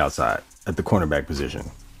on the outside at the cornerback position.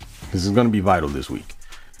 This is going to be vital this week.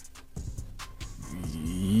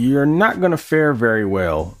 You're not going to fare very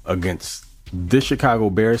well against this Chicago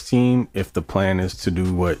Bears team if the plan is to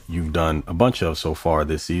do what you've done a bunch of so far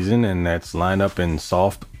this season, and that's line up in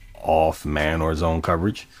soft off man or zone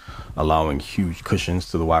coverage, allowing huge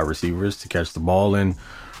cushions to the wide receivers to catch the ball and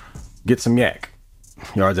get some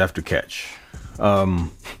yards after catch.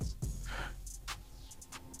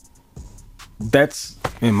 That's,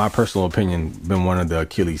 in my personal opinion, been one of the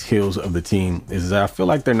Achilles heels of the team, is that I feel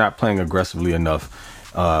like they're not playing aggressively enough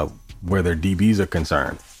where their DBs are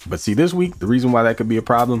concerned. But see, this week, the reason why that could be a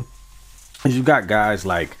problem is you've got guys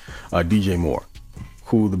like DJ Moore,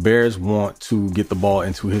 who the Bears want to get the ball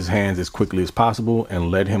into his hands as quickly as possible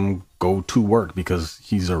and let him go to work, because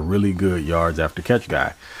he's a really good yards after catch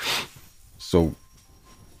guy. So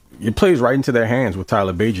it plays right into their hands with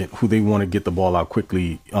Tyler Bagent, who they want to get the ball out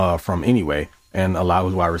quickly from anyway, and allow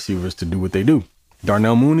his wide receivers to do what they do.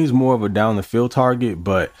 Darnell Mooney's more of a down the field target,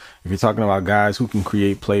 but if you're talking about guys who can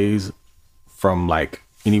create plays from like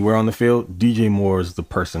anywhere on the field, DJ Moore is the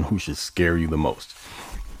person who should scare you the most.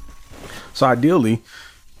 So ideally,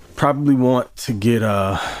 probably want to get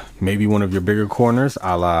maybe one of your bigger corners,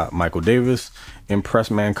 a la Michael Davis, in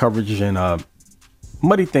press man coverage and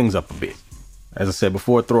muddy things up a bit. As I said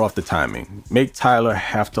before, throw off the timing. Make Tyler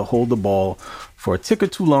have to hold the ball for a tick or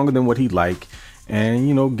two longer than what he'd like, and,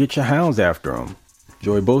 you know, get your hounds after him.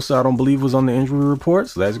 Joey Bosa, I don't believe, was on the injury report,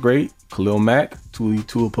 so that's great. Khalil Mack, Tuli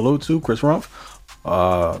Tuipulotu, Chris Rumph,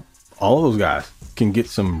 all of those guys can get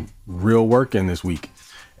some real work in this week.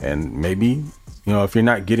 And maybe, you know, if you're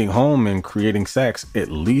not getting home and creating sacks, at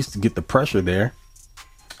least get the pressure there.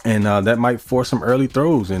 And that might force some early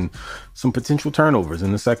throws and some potential turnovers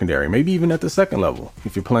in the secondary, maybe even at the second level.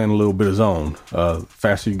 If you're playing a little bit of zone,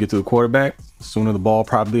 faster you get to the quarterback, sooner the ball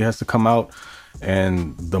probably has to come out,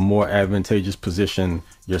 and the more advantageous position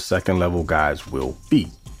your second level guys will be.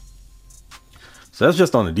 So that's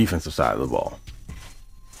just on the defensive side of the ball.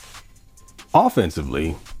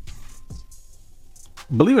 Offensively,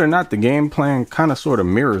 believe it or not, the game plan kind of sort of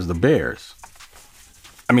mirrors the Bears.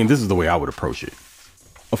 I mean, this is the way I would approach it.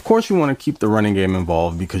 Of course, you want to keep the running game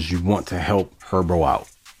involved because you want to help Herbo out.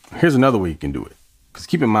 Here's another way you can do it. Because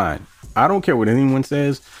keep in mind, I don't care what anyone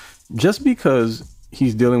says. Just because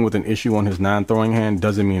he's dealing with an issue on his non-throwing hand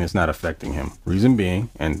doesn't mean it's not affecting him. Reason being,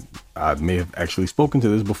 and I may have actually spoken to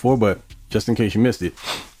this before, but just in case you missed it,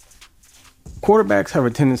 quarterbacks have a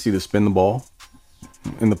tendency to spin the ball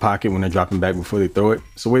in the pocket when they're dropping back before they throw it.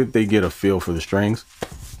 It's the way that they get a feel for the strings.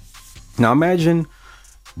 Now imagine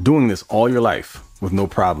doing this all your life with no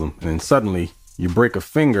problem, and then suddenly you break a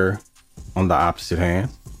finger on the opposite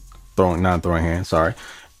hand, non-throwing hand, sorry,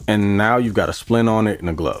 and now you've got a splint on it and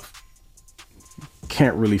a glove.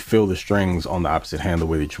 Can't really feel the strings on the opposite hand the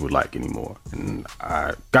way that you would like anymore. And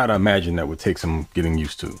I gotta imagine that would take some getting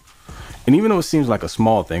used to. And even though it seems like a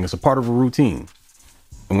small thing, it's a part of a routine.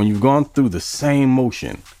 And when you've gone through the same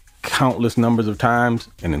motion countless numbers of times,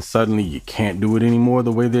 and then suddenly you can't do it anymore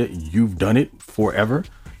the way that you've done it forever,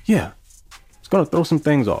 yeah, it's gonna throw some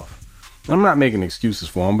things off. I'm not making excuses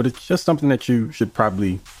for them, but it's just something that you should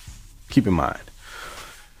probably keep in mind.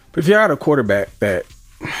 But if you're at a quarterback that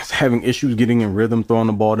is having issues getting in rhythm, throwing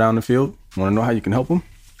the ball down the field, want to know how you can help them?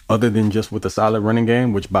 Other than just with a solid running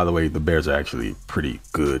game, which, by the way, the Bears are actually pretty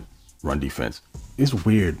good run defense. It's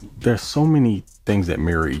weird. There's so many things that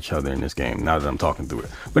mirror each other in this game now that I'm talking through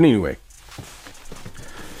it. But anyway,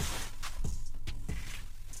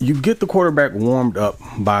 you get the quarterback warmed up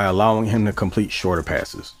by allowing him to complete shorter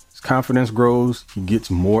passes. His confidence grows, he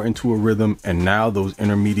gets more into a rhythm, and now those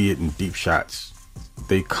intermediate and deep shots,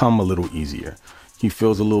 they come a little easier. He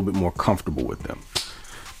feels a little bit more comfortable with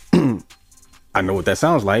them. I know what that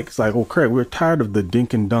sounds like. It's like, oh, Craig, we're tired of the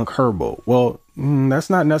dink and dunk Herbo. Well, that's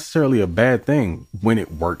not necessarily a bad thing when it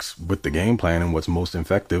works with the game plan and what's most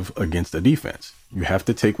effective against the defense. You have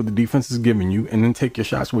to take what the defense is giving you and then take your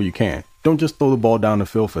shots where you can. Don't just throw the ball down the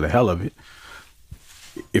field for the hell of it.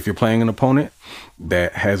 If you're playing an opponent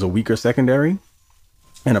that has a weaker secondary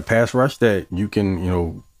and a pass rush that you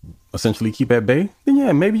can, essentially keep at bay, then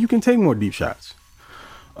yeah, maybe you can take more deep shots.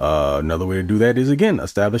 Another way to do that is, again,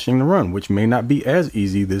 establishing the run, which may not be as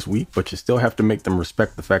easy this week, but you still have to make them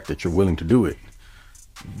respect the fact that you're willing to do it.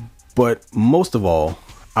 But most of all,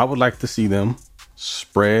 I would like to see them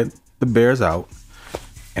spread the Bears out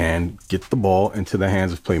and get the ball into the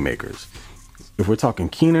hands of playmakers. If we're talking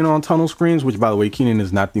Keenan on tunnel screens, which, by the way, Keenan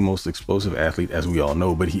is not the most explosive athlete, as we all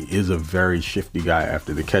know, but he is a very shifty guy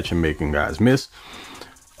after the catch and making guys miss.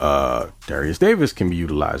 Darius Davis can be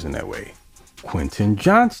utilized in that way. Quentin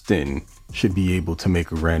Johnston should be able to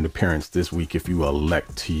make a grand appearance this week if you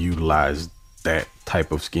elect to utilize that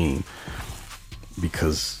type of scheme,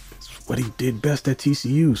 because it's what he did best at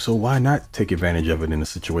TCU. So why not take advantage of it in a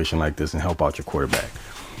situation like this and help out your quarterback?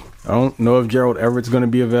 I don't know if Gerald Everett's going to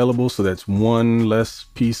be available, so that's one less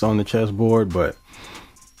piece on the chessboard, but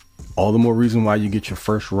all the more reason why you get your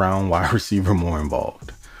first round wide receiver more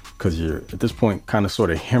involved, because you're at this point kind of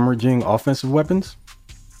sort of hemorrhaging offensive weapons.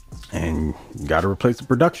 And you got to replace the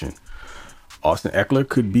production. Austin Eckler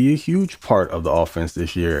could be a huge part of the offense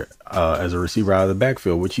this year as a receiver out of the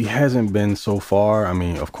backfield, which he hasn't been so far. I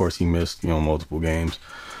mean, of course, he missed multiple games,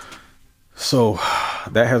 so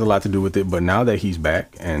that has a lot to do with it. But now that he's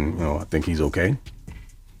back, and I think he's okay,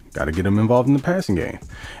 got to get him involved in the passing game,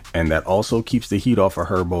 and that also keeps the heat off of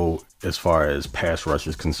Herbo as far as pass rush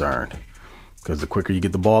is concerned. Because the quicker you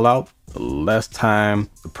get the ball out, the less time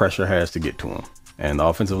the pressure has to get to him. And the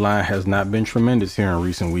offensive line has not been tremendous here in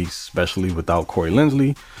recent weeks, especially without Corey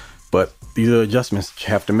Linsley. But these are adjustments that you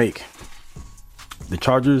have to make. The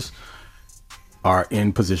Chargers are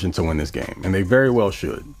in position to win this game, and they very well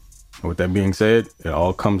should. With that being said, it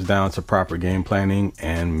all comes down to proper game planning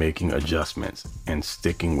and making adjustments and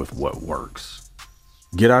sticking with what works.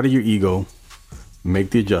 Get out of your ego,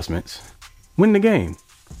 make the adjustments, win the game,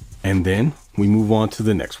 and then we move on to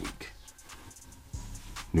the next week.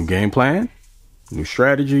 New game plan, new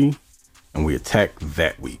strategy, and we attack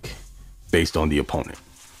that week based on the opponent.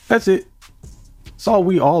 That's it. That's all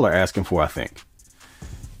we all are asking for, I think.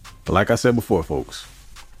 But like I said before, folks,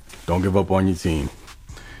 don't give up on your team.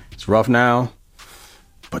 It's rough now,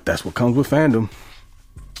 but that's what comes with fandom.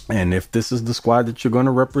 And if this is the squad that you're going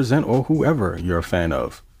to represent, or whoever you're a fan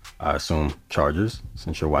of, I assume Chargers,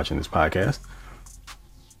 since you're watching this podcast,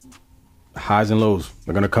 highs and lows,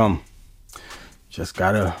 they're going to come. Just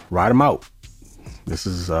got to ride them out. This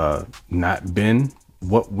has not been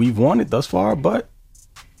what we've wanted thus far, but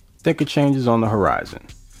I think a change is on the horizon.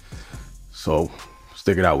 So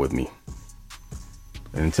stick it out with me.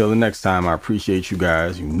 And until the next time, I appreciate you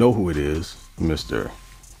guys. You know who it is, Mr.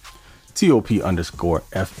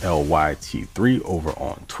 TOP_FLYT3 over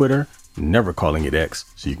on Twitter. Never calling it X,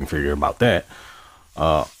 so you can figure about that.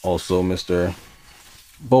 Also, Mr.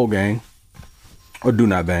 Bowl Gang, or Do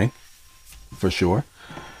Not Bang, for sure.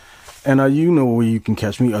 And you know where you can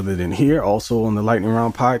catch me other than here. Also on the Lightning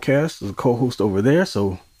Round podcast. There's a co-host over there,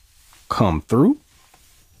 so come through.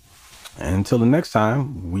 And until the next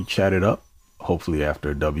time, we chat it up. Hopefully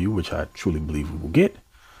after a W, which I truly believe we will get.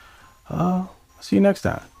 See you next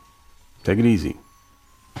time. Take it easy.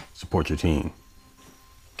 Support your team.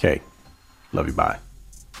 Okay. Love you. Bye.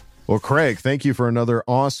 Well, Craig, thank you for another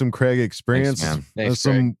awesome Craig experience. Thanks, man. Thanks,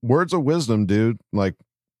 some words of wisdom, dude. Like,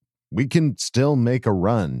 we can still make a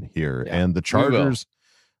run here. Yeah, and the Chargers,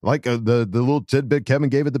 like the little tidbit Kevin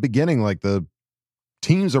gave at the beginning, like the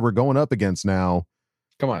teams that we're going up against now.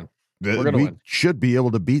 Come on. We should be able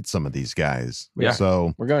to beat some of these guys. Yeah,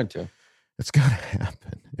 so we're going to. It's going to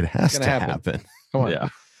happen. It has to happen. Come on. Yeah.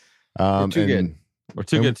 We're too good. We're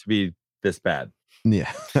too good to be this bad.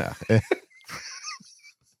 Yeah.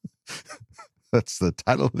 That's the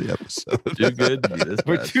title of the episode. Too good to be this bad.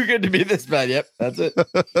 We're too good to be this bad. Yep. That's it.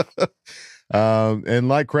 And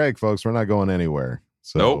like Craig, folks, we're not going anywhere.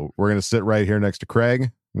 So we're going to sit right here next to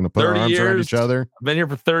Craig. I'm going to put our arms around each other. I've been here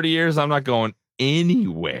for 30 years. I'm not going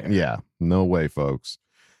anywhere. Yeah, no way, folks.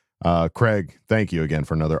 Craig, thank you again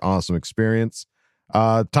for another awesome experience.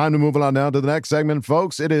 Time to move on now to the next segment,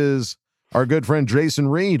 folks. It is our good friend Jason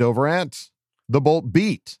Reed over at The Bolt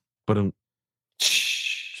Beat. Got it.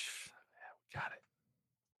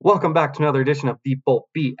 Welcome back to another edition of The Bolt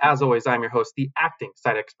Beat. As always, I'm your host, the acting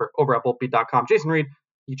site expert over at boltbeat.com, Jason Reed.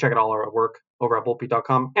 You check out all our work over at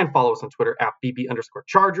boltbeat.com and follow us on Twitter at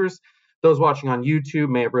BB_Chargers. Those watching on YouTube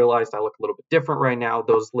may have realized I look a little bit different right now.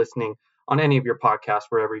 Those listening on any of your podcasts,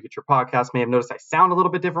 wherever you get your podcasts, may have noticed I sound a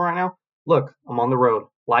little bit different right now. Look, I'm on the road.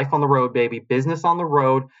 Life on the road, baby. Business on the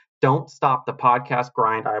road. Don't stop the podcast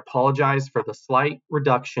grind. I apologize for the slight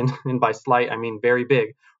reduction, and by slight, I mean very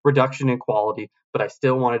big reduction in quality, but I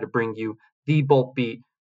still wanted to bring you the Bolt Beat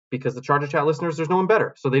because the Charger Chat listeners, there's no one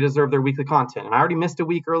better. So they deserve their weekly content. And I already missed a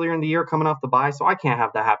week earlier in the year coming off the bye, so I can't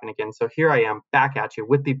have that happen again. So here I am back at you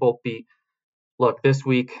with the Bolt Beat. Look, this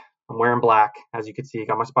week I'm wearing black. As you can see, I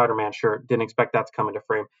got my Spider-Man shirt. Didn't expect that to come into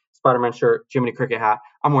frame. Spider-Man shirt, Jiminy Cricket hat.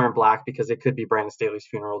 I'm wearing black because it could be Brandon Staley's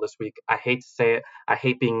funeral this week. I hate to say it. I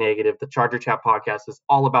hate being negative. The Charger Chat podcast is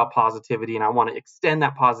all about positivity, and I want to extend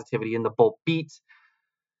that positivity in the Bolt Beat.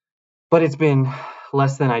 But it's been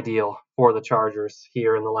less than ideal for the Chargers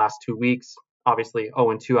here in the last 2 weeks. Obviously,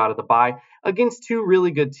 0-2 out of the bye against two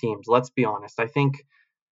really good teams. Let's be honest. I think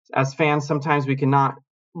as fans, sometimes we cannot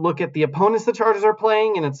look at the opponents the Chargers are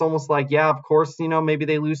playing, and it's almost like, yeah, of course, maybe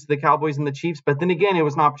they lose to the Cowboys and the Chiefs. But then again, it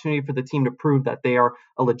was an opportunity for the team to prove that they are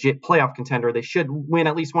a legit playoff contender. They should win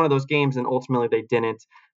at least one of those games, and ultimately they didn't.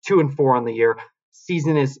 2-4 on the year.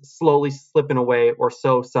 Season is slowly slipping away, or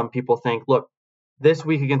so some people think. Look, this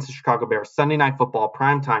week against the Chicago Bears, Sunday Night Football,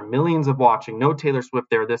 primetime, millions of watching, no Taylor Swift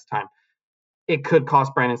there this time. It could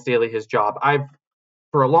cost Brandon Staley his job. I've,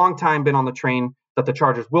 for a long time, been on the train that the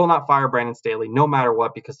Chargers will not fire Brandon Staley no matter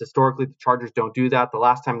what, because historically the Chargers don't do that. The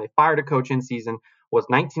last time they fired a coach in season was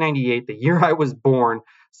 1998, the year I was born.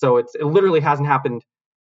 So it literally hasn't happened.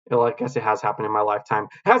 Well, I guess it has happened in my lifetime.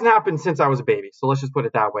 It hasn't happened since I was a baby. So let's just put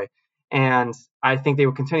it that way. And I think they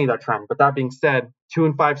will continue that trend. But that being said,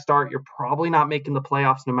 2-5 start, you're probably not making the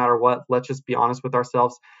playoffs no matter what. Let's just be honest with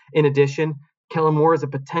ourselves. In addition, Kellen Moore is a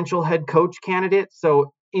potential head coach candidate.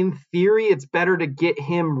 So in theory, it's better to get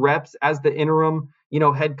him reps as the interim,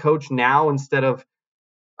 head coach now instead of,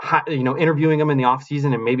 interviewing him in the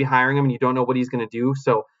offseason and maybe hiring him and you don't know what he's going to do.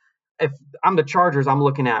 So if I'm the Chargers, I'm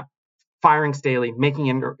looking at firing Staley, making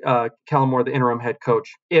Kellen Moore the interim head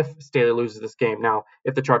coach if Staley loses this game. Now,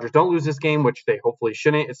 if the Chargers don't lose this game, which they hopefully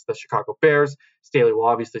shouldn't, it's the Chicago Bears. Staley will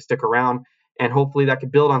obviously stick around, and hopefully that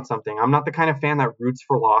could build on something. I'm not the kind of fan that roots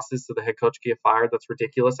for losses so the head coach get fired. That's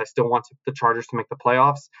ridiculous. I still want the Chargers to make the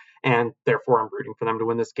playoffs, and therefore I'm rooting for them to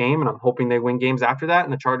win this game, and I'm hoping they win games after that,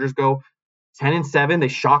 and the Chargers go 10-7. They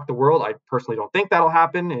shock the world. I personally don't think that'll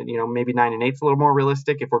happen. And, maybe 9-8 is a little more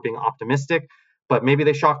realistic if we're being optimistic. But maybe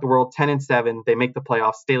they shock the world 10-7. They make the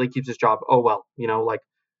playoffs. Staley keeps his job. Oh, well,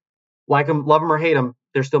 like him, love him or hate him,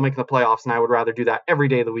 they're still making the playoffs. And I would rather do that every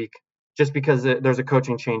day of the week. Just because there's a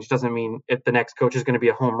coaching change doesn't mean if the next coach is going to be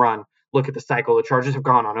a home run. Look at the cycle. The Chargers have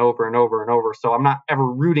gone on over and over and over. So I'm not ever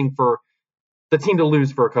rooting for the team to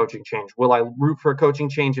lose for a coaching change. Will I root for a coaching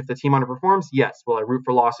change if the team underperforms? Yes. Will I root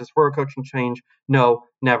for losses for a coaching change? No,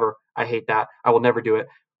 never. I hate that. I will never do it.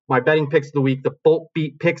 My betting picks of the week, the Bolt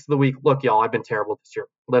Beat picks of the week. Look, y'all, I've been terrible this year.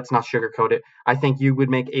 Let's not sugarcoat it. I think you would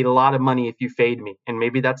make a lot of money if you fade me, and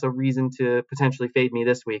maybe that's a reason to potentially fade me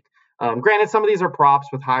this week. Granted, some of these are props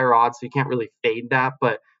with higher odds, so you can't really fade that,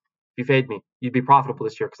 but if you fade me, you'd be profitable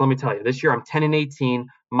this year. Because let me tell you, this year I'm 10-18,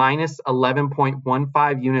 minus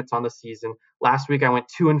 11.15 units on the season. Last week I went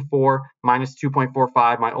 2-4, minus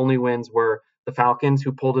 2.45. My only wins were the Falcons,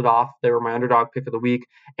 who pulled it off. They were my underdog pick of the week.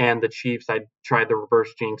 And the Chiefs, I tried the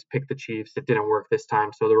reverse jinx, picked the Chiefs. It didn't work this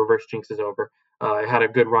time, so the reverse jinx is over. I had a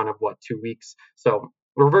good run of, 2 weeks. So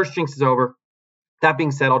the reverse jinx is over. That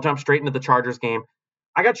being said, I'll jump straight into the Chargers game.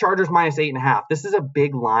 I got Chargers minus 8.5. This is a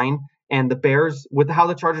big line. And the Bears, with how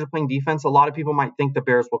the Chargers are playing defense, a lot of people might think the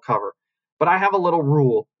Bears will cover. But I have a little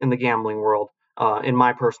rule in the gambling world, in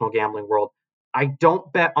my personal gambling world. I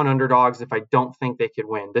don't bet on underdogs if I don't think they could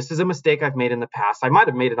win. This is a mistake I've made in the past. I might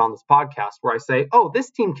have made it on this podcast where I say, oh, this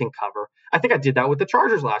team can cover. I think I did that with the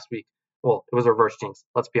Chargers last week. Well, it was a reverse jinx,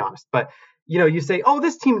 let's be honest. But, you say, oh,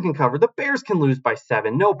 this team can cover. The Bears can lose by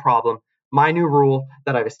 7, no problem. My new rule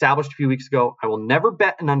that I've established a few weeks ago, I will never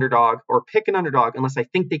bet an underdog or pick an underdog unless I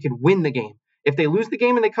think they could win the game. If they lose the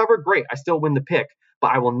game and they cover, great, I still win the pick.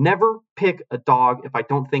 But I will never pick a dog if I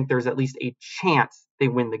don't think there's at least a chance they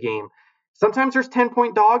win the game. Sometimes there's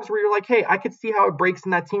 10-point dogs where you're like, hey, I could see how it breaks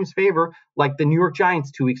in that team's favor, like the New York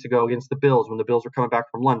Giants 2 weeks ago against the Bills when the Bills were coming back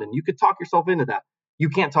from London. You could talk yourself into that. You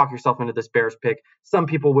can't talk yourself into this Bears pick. Some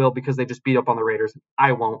people will because they just beat up on the Raiders.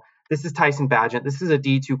 I won't. This is Tyson Bagent. This is a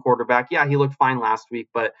D2 quarterback. Yeah, he looked fine last week,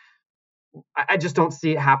 but I just don't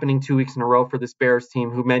see it happening 2 weeks in a row for this Bears team,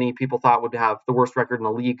 who many people thought would have the worst record in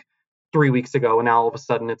the league 3 weeks ago. And now all of a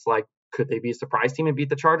sudden it's like, could they be a surprise team and beat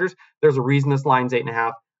the Chargers? There's a reason this line's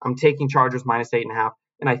 8.5. I'm taking Chargers minus 8.5.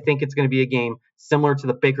 And I think it's going to be a game similar to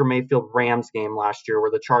the Baker Mayfield Rams game last year, where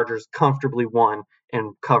the Chargers comfortably won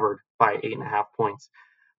and covered by 8.5 points.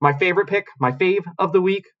 My favorite pick, my fave of the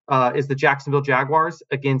week, is the Jacksonville Jaguars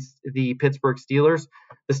against the Pittsburgh Steelers.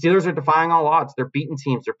 The Steelers are defying all odds. They're beating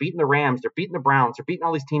teams. They're beating the Rams. They're beating the Browns. They're beating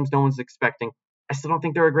all these teams no one's expecting. I still don't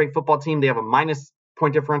think they're a great football team. They have a minus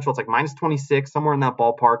point differential. It's like minus 26, somewhere in that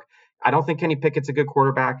ballpark. I don't think Kenny Pickett's a good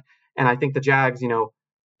quarterback. And I think the Jags,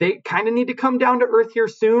 they kind of need to come down to earth here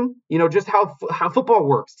soon. Just how football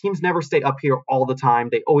works. Teams never stay up here all the time.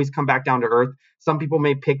 They always come back down to earth. Some people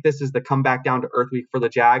may pick this as the come back down to earth week for the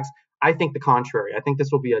Jags. I think the contrary. I think this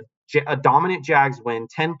will be a dominant Jags win,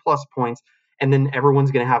 10 plus points, and then everyone's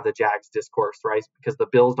going to have the Jags discourse, right? Because the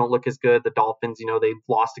Bills don't look as good. The Dolphins, they've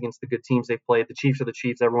lost against the good teams they've played. The Chiefs are the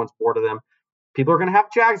Chiefs. Everyone's bored of them. People are going to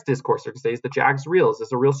have Jags discourse. They're going to say, is the Jags real? Is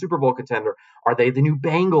this a real Super Bowl contender? Are they the new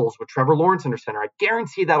Bengals with Trevor Lawrence under center? I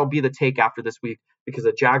guarantee that'll be the take after this week, because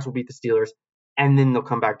the Jags will beat the Steelers, and then they'll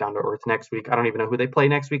come back down to earth next week. I don't even know who they play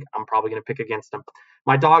next week. I'm probably going to pick against them.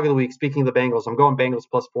 My dog of the week, speaking of the Bengals, I'm going Bengals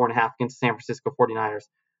plus 4.5 against the San Francisco 49ers.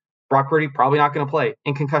 Brock Purdy probably not going to play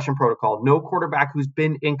in concussion protocol. No quarterback who's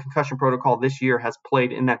been in concussion protocol this year has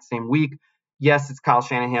played in that same week. Yes, it's Kyle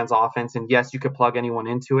Shanahan's offense, and yes, you could plug anyone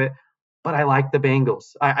into it. But I like the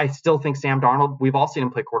Bengals. I still think Sam Darnold, we've all seen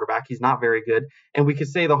him play quarterback. He's not very good. And we could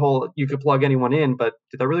say you could plug anyone in, but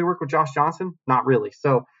did that really work with Josh Johnson? Not really.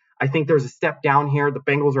 So I think there's a step down here. The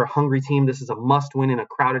Bengals are a hungry team. This is a must win in a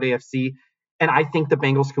crowded AFC. And I think the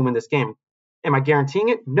Bengals can win this game. Am I guaranteeing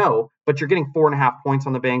it? No, but you're getting 4.5 points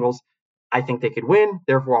on the Bengals. I think they could win.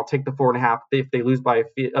 Therefore, I'll take the 4.5. If they lose by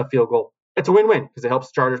a field goal, it's a win-win because it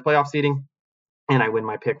helps Chargers playoff seeding. And I win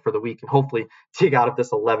my pick for the week and hopefully dig out of this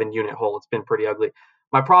 11-unit hole. It's been pretty ugly.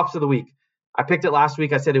 My props of the week. I picked it last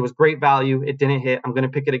week. I said it was great value. It didn't hit. I'm going to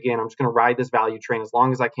pick it again. I'm just going to ride this value train as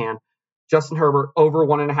long as I can. Justin Herbert over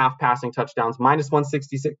 1.5 passing touchdowns, minus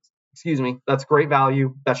 166. Excuse me. That's great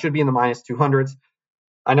value. That should be in the minus 200s.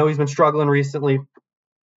 I know he's been struggling recently.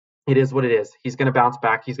 It is what it is. He's going to bounce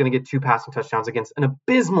back. He's going to get 2 passing touchdowns against an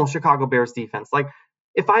abysmal Chicago Bears defense. Like,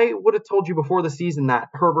 if I would have told you before the season that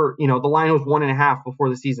Herbert, the line was 1.5 before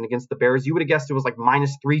the season against the Bears, you would have guessed it was like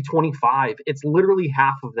minus 325. It's literally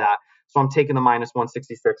half of that. So I'm taking the minus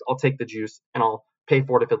 166. I'll take the juice and I'll pay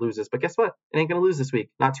for it if it loses. But guess what? It ain't going to lose this week.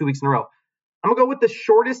 Not 2 weeks in a row. I'm going to go with the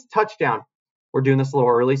shortest touchdown. We're doing this a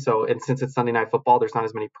little early. And since it's Sunday Night Football, there's not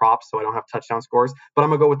as many props. So I don't have touchdown scores. But I'm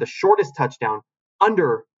going to go with the shortest touchdown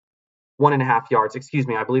under 1.5 yards. Excuse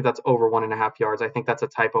me. I believe that's over 1.5 yards. I think that's a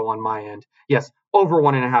typo on my end. Yes, over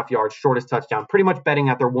 1.5 yards, shortest touchdown. Pretty much betting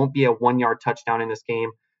that there won't be a 1-yard touchdown in this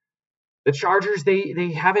game. The Chargers,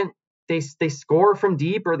 they score from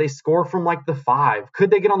deep or they score from like the 5.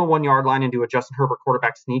 Could they get on the 1-yard line and do a Justin Herbert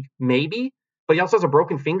quarterback sneak? Maybe. But he also has a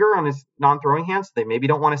broken finger on his non-throwing hand, so they maybe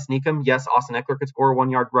don't want to sneak him. Yes, Austin Eckler could score a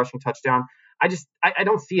 1-yard rushing touchdown. I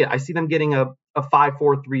don't see it. I see them getting a 5-4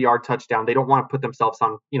 3-yard touchdown. They don't want to put themselves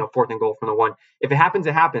on 4th and goal from the 1. If it happens,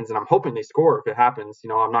 it happens, and I'm hoping they score if it happens.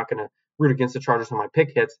 I'm not going to root against the Chargers when my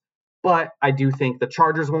pick hits, but I do think the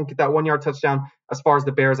Chargers won't get that 1-yard touchdown. As far as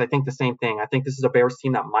the Bears, I think the same thing. I think this is a Bears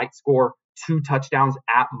team that might score 2 touchdowns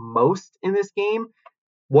at most in this game.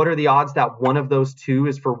 What are the odds that one of those 2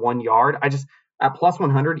 is for 1 yard? At plus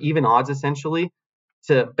 100, even odds essentially,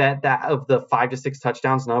 to bet that of the 5 to 6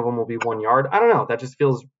 touchdowns, none of them will be 1 yard. I don't know. That just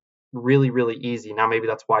feels really, really easy. Now, maybe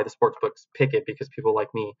that's why the sports books pick it, because people like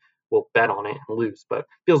me will bet on it and lose, but it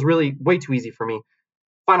feels really way too easy for me.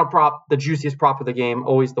 Final prop, the juiciest prop of the game,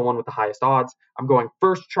 always the one with the highest odds. I'm going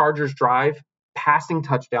first Chargers drive, passing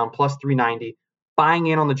touchdown, plus 390, buying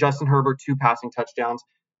in on the Justin Herbert 2 passing touchdowns.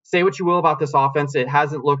 Say what you will about this offense. It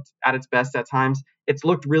hasn't looked at its best at times. It's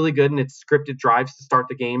looked really good in its scripted drives to start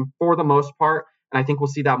the game for the most part. And I think we'll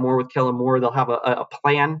see that more with Kellen Moore. They'll have a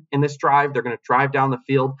plan in this drive. They're going to drive down the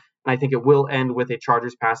field. And I think it will end with a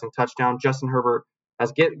Chargers passing touchdown. Justin Herbert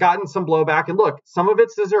has gotten some blowback. And look, some of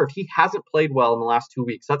it's deserved. He hasn't played well in the last 2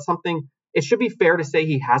 weeks. That's something, it should be fair to say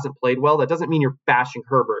he hasn't played well. That doesn't mean you're bashing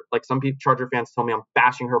Herbert. Like some people, Charger fans tell me I'm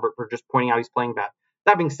bashing Herbert for just pointing out he's playing bad.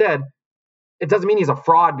 That being said, it doesn't mean he's a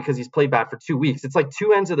fraud because he's played bad for 2 weeks. It's like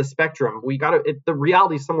two ends of the spectrum. The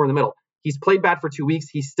reality is somewhere in the middle. He's played bad for 2 weeks.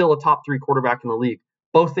 He's still a top 3 quarterback in the league.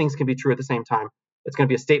 Both things can be true at the same time. It's going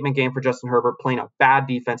to be a statement game for Justin Herbert playing a bad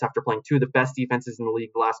defense after playing 2 of the best defenses in the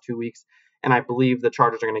league the last 2 weeks. And I believe the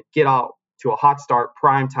Chargers are going to get out to a hot start,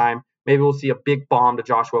 prime time. Maybe we'll see a big bomb to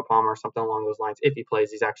Joshua Palmer or something along those lines. If he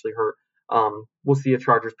plays, he's actually hurt. We'll see a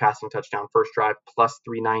Chargers passing touchdown first drive, plus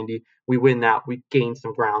 390. We win that. We gain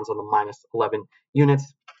some grounds on the minus 11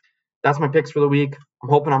 units. That's my picks for the week. I'm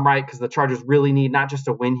hoping I'm right because the Chargers really need not just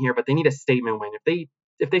a win here, but they need a statement win.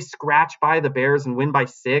 If they scratch by the Bears and win by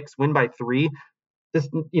 6, win by 3,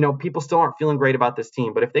 people still aren't feeling great about this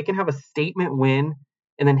team. But if they can have a statement win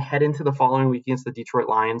and then head into the following week against the Detroit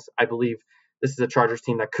Lions, I believe this is a Chargers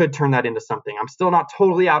team that could turn that into something. I'm still not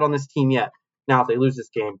totally out on this team yet. Now, if they lose this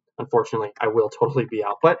game, unfortunately, I will totally be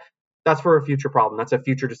out. But that's for a future problem. That's a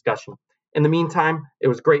future discussion. In the meantime, it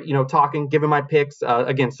was great, talking, giving my picks.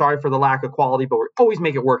 Again, sorry for the lack of quality, but we always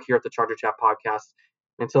make it work here at the Charger Chat podcast.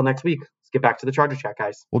 Until next week, let's get back to the Charger Chat,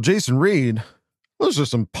 guys. Well, Jason Reed, those are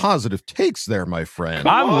some positive takes there, my friend.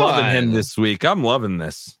 I'm loving him this week. I'm loving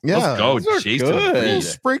this. Yeah, let's go, Jason Reed. A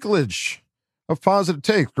sprinklage of positive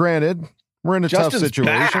takes. Granted, we're in a tough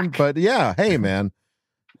situation, but yeah, hey, man.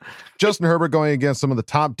 Justin Herbert going against some of the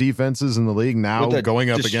top defenses in the league now, going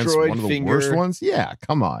up against one of the worst ones. Yeah,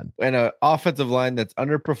 come on. And an offensive line that's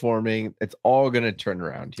underperforming. It's all going to turn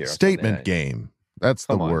around here. Statement game. That's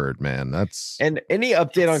the word, man. And any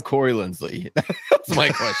update on Corey Linsley? That's my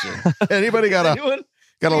question. Anybody got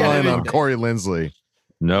a line on Corey Linsley?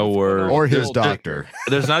 No word. Or his doctor.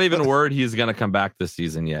 There's not even a word he's going to come back this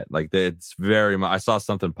season yet. Like it's very much. I saw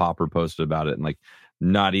something Popper posted about it, and like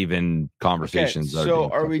not even conversations. Okay, so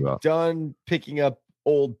are we done picking up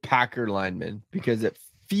old Packer linemen? Because it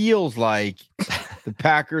feels like the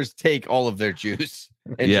Packers take all of their juice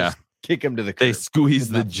and just kick them to the curb. They squeeze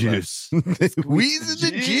the juice. Squeeze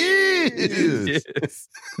the juice.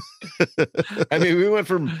 I mean, we went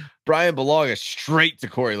from Brian Bulaga straight to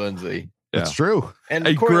Corey Linsley. It's true.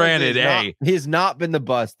 And granted, he's not been the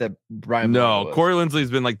bust that Brian. No, was. Corey Linsley's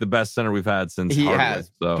been like the best center we've had since he Hardwick,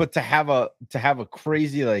 has. So. But to have a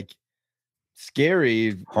crazy, like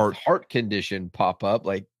scary heart condition pop up,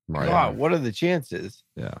 like God, what are the chances?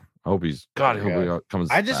 Yeah, I hope he's. God, I hope he comes.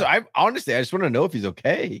 I honestly just want to know if he's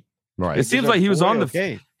okay. Right. It seems like he was on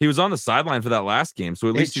the sideline for that last game, so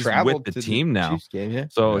at least he's with the team now. Game,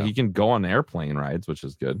 so he can go on airplane rides, which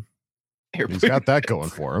is good. He's got that going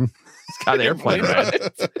for him. He's got airplane ride.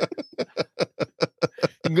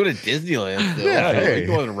 You can go to Disneyland. Still. Yeah, hey,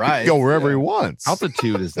 go on rides. Go wherever he wants.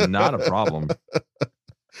 Altitude is not a problem.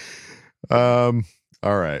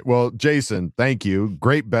 All right. Well, Jason, thank you.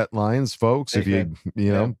 Great bet lines, folks. Thanks, if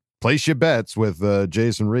you know, place your bets with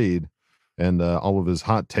Jason Reed and all of his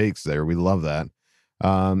hot takes there. We love that.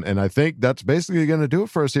 And I think that's basically going to do it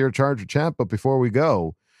for us here at Charger Chat. But before we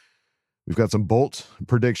go, we've got some bolt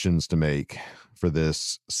predictions to make for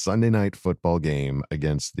this Sunday night football game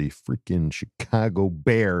against the freaking Chicago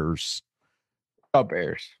Bears. The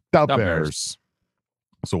Bears. The Bears.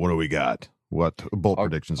 So what do we got? What bold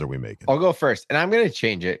predictions are we making? I'll go first, and I'm going to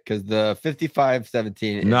change it because the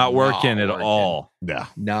 55-17 is not working at all. Yeah,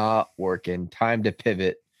 not working. Time to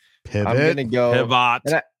pivot. Pivot. I'm going to go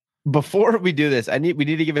pivot. Before we do this, we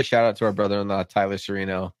need to give a shout out to our brother-in-law Tyler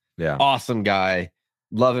Serino. Yeah, awesome guy,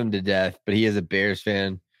 love him to death. But he is a Bears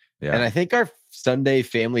fan. Yeah, and I think our Sunday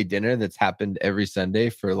family dinner that's happened every Sunday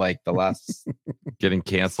for like the last getting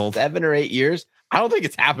canceled 7 or 8 years. I don't think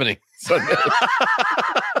it's happening Sunday.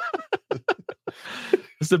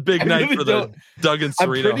 It's a big night for the Doug and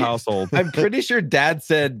Serino household. I'm pretty sure Dad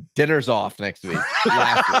said dinner's off next week.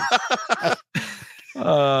 Last week.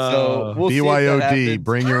 So we'll BYOD,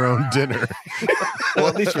 bring your own dinner. Well,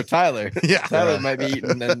 at least for Tyler. Yeah, Tyler might be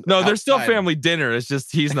eating. No, there's still family dinner. It's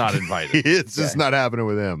just he's not invited. It's just not happening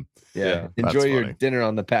with him. Yeah. Enjoy your dinner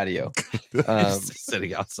on the patio.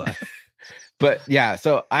 Sitting outside. But yeah,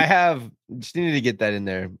 so I just needed to get that in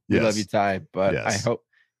there. We love you, Ty. But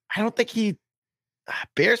I don't think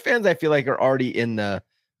Bears fans, I feel like, are already in the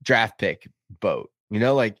draft pick boat. You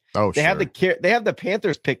know, like they have the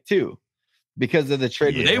Panthers pick too because of the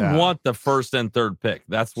trade. They want the first and third pick.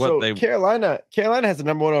 That's what Carolina has the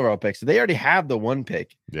number 1 overall pick, so they already have the 1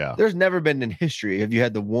 pick. Yeah, there's never been in history have you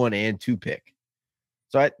had the 1 and 2 pick.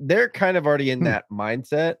 So they're kind of already in that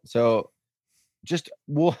mindset. So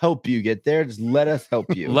we'll help you get there. Just let us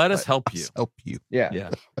help you. Let us help you.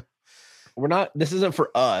 Yeah. We're not. This isn't for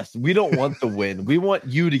us. We don't want the win. We want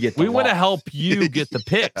you to get. We want to help you get the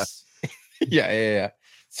picks. Yeah.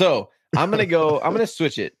 So I'm gonna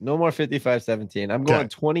switch it. No more 55-17. I'm going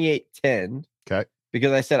 28-10. Okay.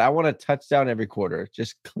 Because I said I want a touchdown every quarter.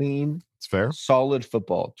 Just clean. It's fair. Solid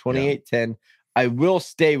football. 28-10. I will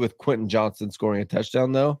stay with Quentin Johnson scoring a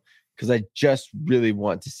touchdown though, because I just really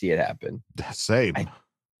want to see it happen. Same. It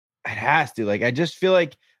has to. Like I just feel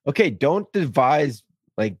like don't devise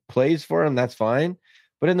like plays for him, that's fine.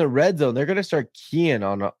 But in the red zone, they're gonna start keying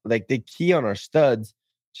on they key on our studs.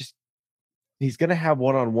 Just he's gonna have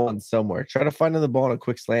one-on-one somewhere. Try to find him the ball on a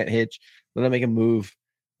quick slant hitch, let him make a move.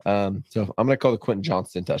 So I'm gonna call the Quentin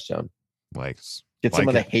Johnston touchdown. Get some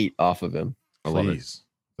of the hate off of him. Please.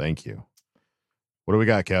 Thank you. What do we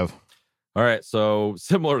got, Kev? All right, so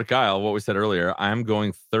similar to Kyle, what we said earlier, I'm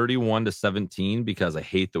going 31-17 because I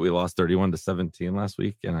hate that we lost 31-17 last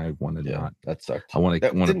week, and I wanted not. That sucked.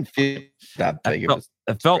 Didn't feel that big.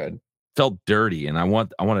 It felt dirty, and I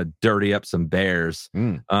want to dirty up some Bears.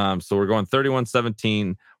 So we're going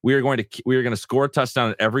 31-17. We are going to score a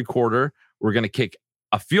touchdown at every quarter. We're going to kick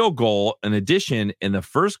a field goal in addition in the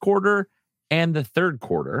first quarter and the third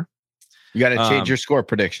quarter. You got to change your score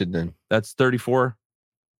prediction then. That's 34.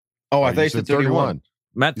 Oh, I thought you said 31.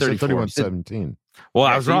 Matt 34. 31-17. Well,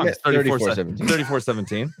 I was wrong. 34-17.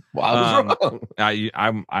 34-17. Well, I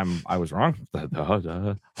was wrong. I was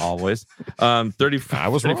wrong. Always. 34. I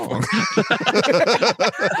was wrong.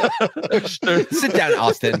 Sit down,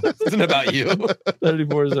 Austin. This isn't about you.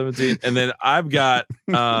 34-17. And then I've got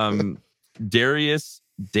Darius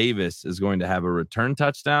Davis is going to have a return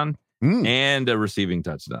touchdown and a receiving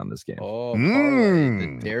touchdown this game. Oh,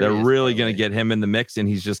 they're really going to get him in the mix, and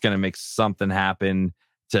he's just going to make something happen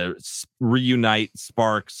to reunite,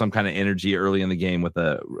 spark some kind of energy early in the game with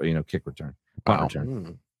a kick return, punt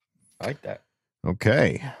return. I like that.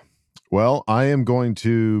 Okay, well, I am going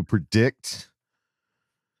to predict.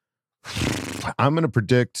 I'm going to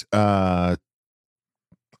predict. I'm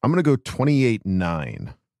going to go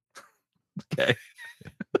 28-9. Okay.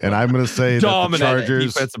 And I'm going to say that the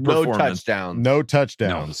Chargers no touchdowns. No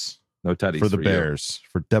touchdowns. No tutties for the Bears.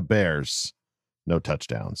 For the Bears. No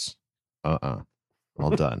touchdowns. All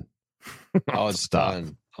done. It's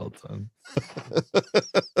done. All done.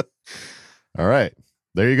 All right.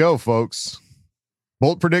 There you go, folks.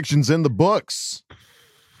 Bold predictions in the books.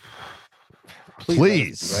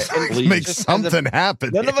 Please make something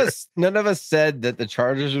happen. None of us said that the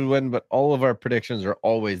Chargers would win, but all of our predictions are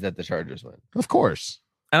always that the Chargers win. Of course.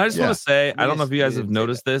 And I just want to say, I don't know if you guys have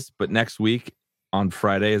noticed this, but next week on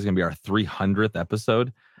Friday is going to be our 300th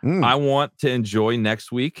episode. I want to enjoy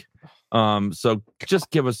next week So just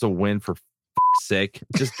give us a win for f***'s sake.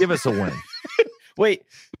 Just give us a win. Wait,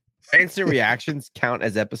 instant reactions count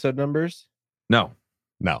as episode numbers? No.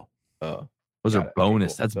 Oh, those are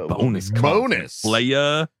bonus. That's bonus. Bonus.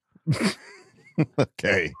 Playa.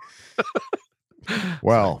 Okay.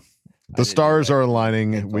 Well, the stars are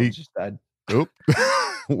aligning. Oop.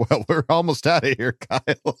 Well, we're almost out of here,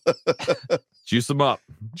 Kyle. Juice them up.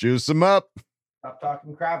 Stop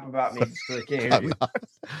talking crap about me so they can't hear you.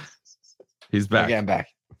 He's back. Okay, I'm back.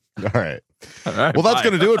 All right. Well, that's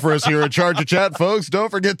going to do it for us here at Charger Chat, folks. Don't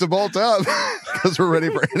forget to bolt up because we're ready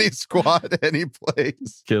for any squad, any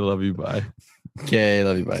plays. Okay, love you. Bye. Okay,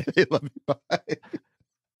 love you. Bye. Love you. Bye.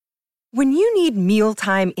 When you need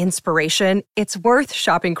mealtime inspiration, it's worth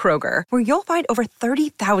shopping Kroger, where you'll find over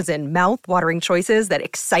 30,000 mouth-watering choices that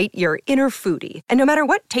excite your inner foodie. And no matter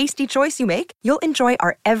what tasty choice you make, you'll enjoy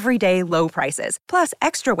our everyday low prices, plus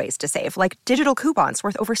extra ways to save, like digital coupons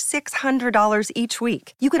worth over $600 each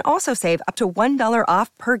week. You can also save up to $1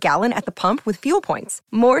 off per gallon at the pump with fuel points.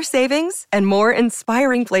 More savings and more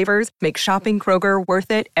inspiring flavors make shopping Kroger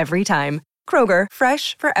worth it every time. Kroger,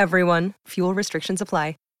 fresh for everyone. Fuel restrictions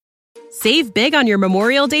apply. Save big on your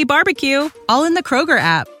Memorial Day barbecue, all in the Kroger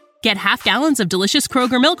app. Get half gallons of delicious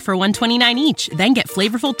Kroger milk for $1.29 each. Then get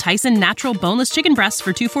flavorful Tyson natural boneless chicken breasts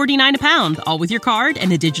for $2.49 a pound, all with your card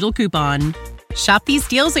and a digital coupon. Shop these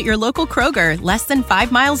deals at your local Kroger, less than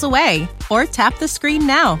 5 miles away. Or tap the screen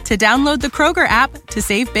now to download the Kroger app to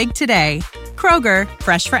save big today. Kroger,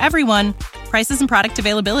 fresh for everyone. Prices and product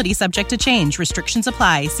availability subject to change. Restrictions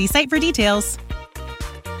apply. See site for details.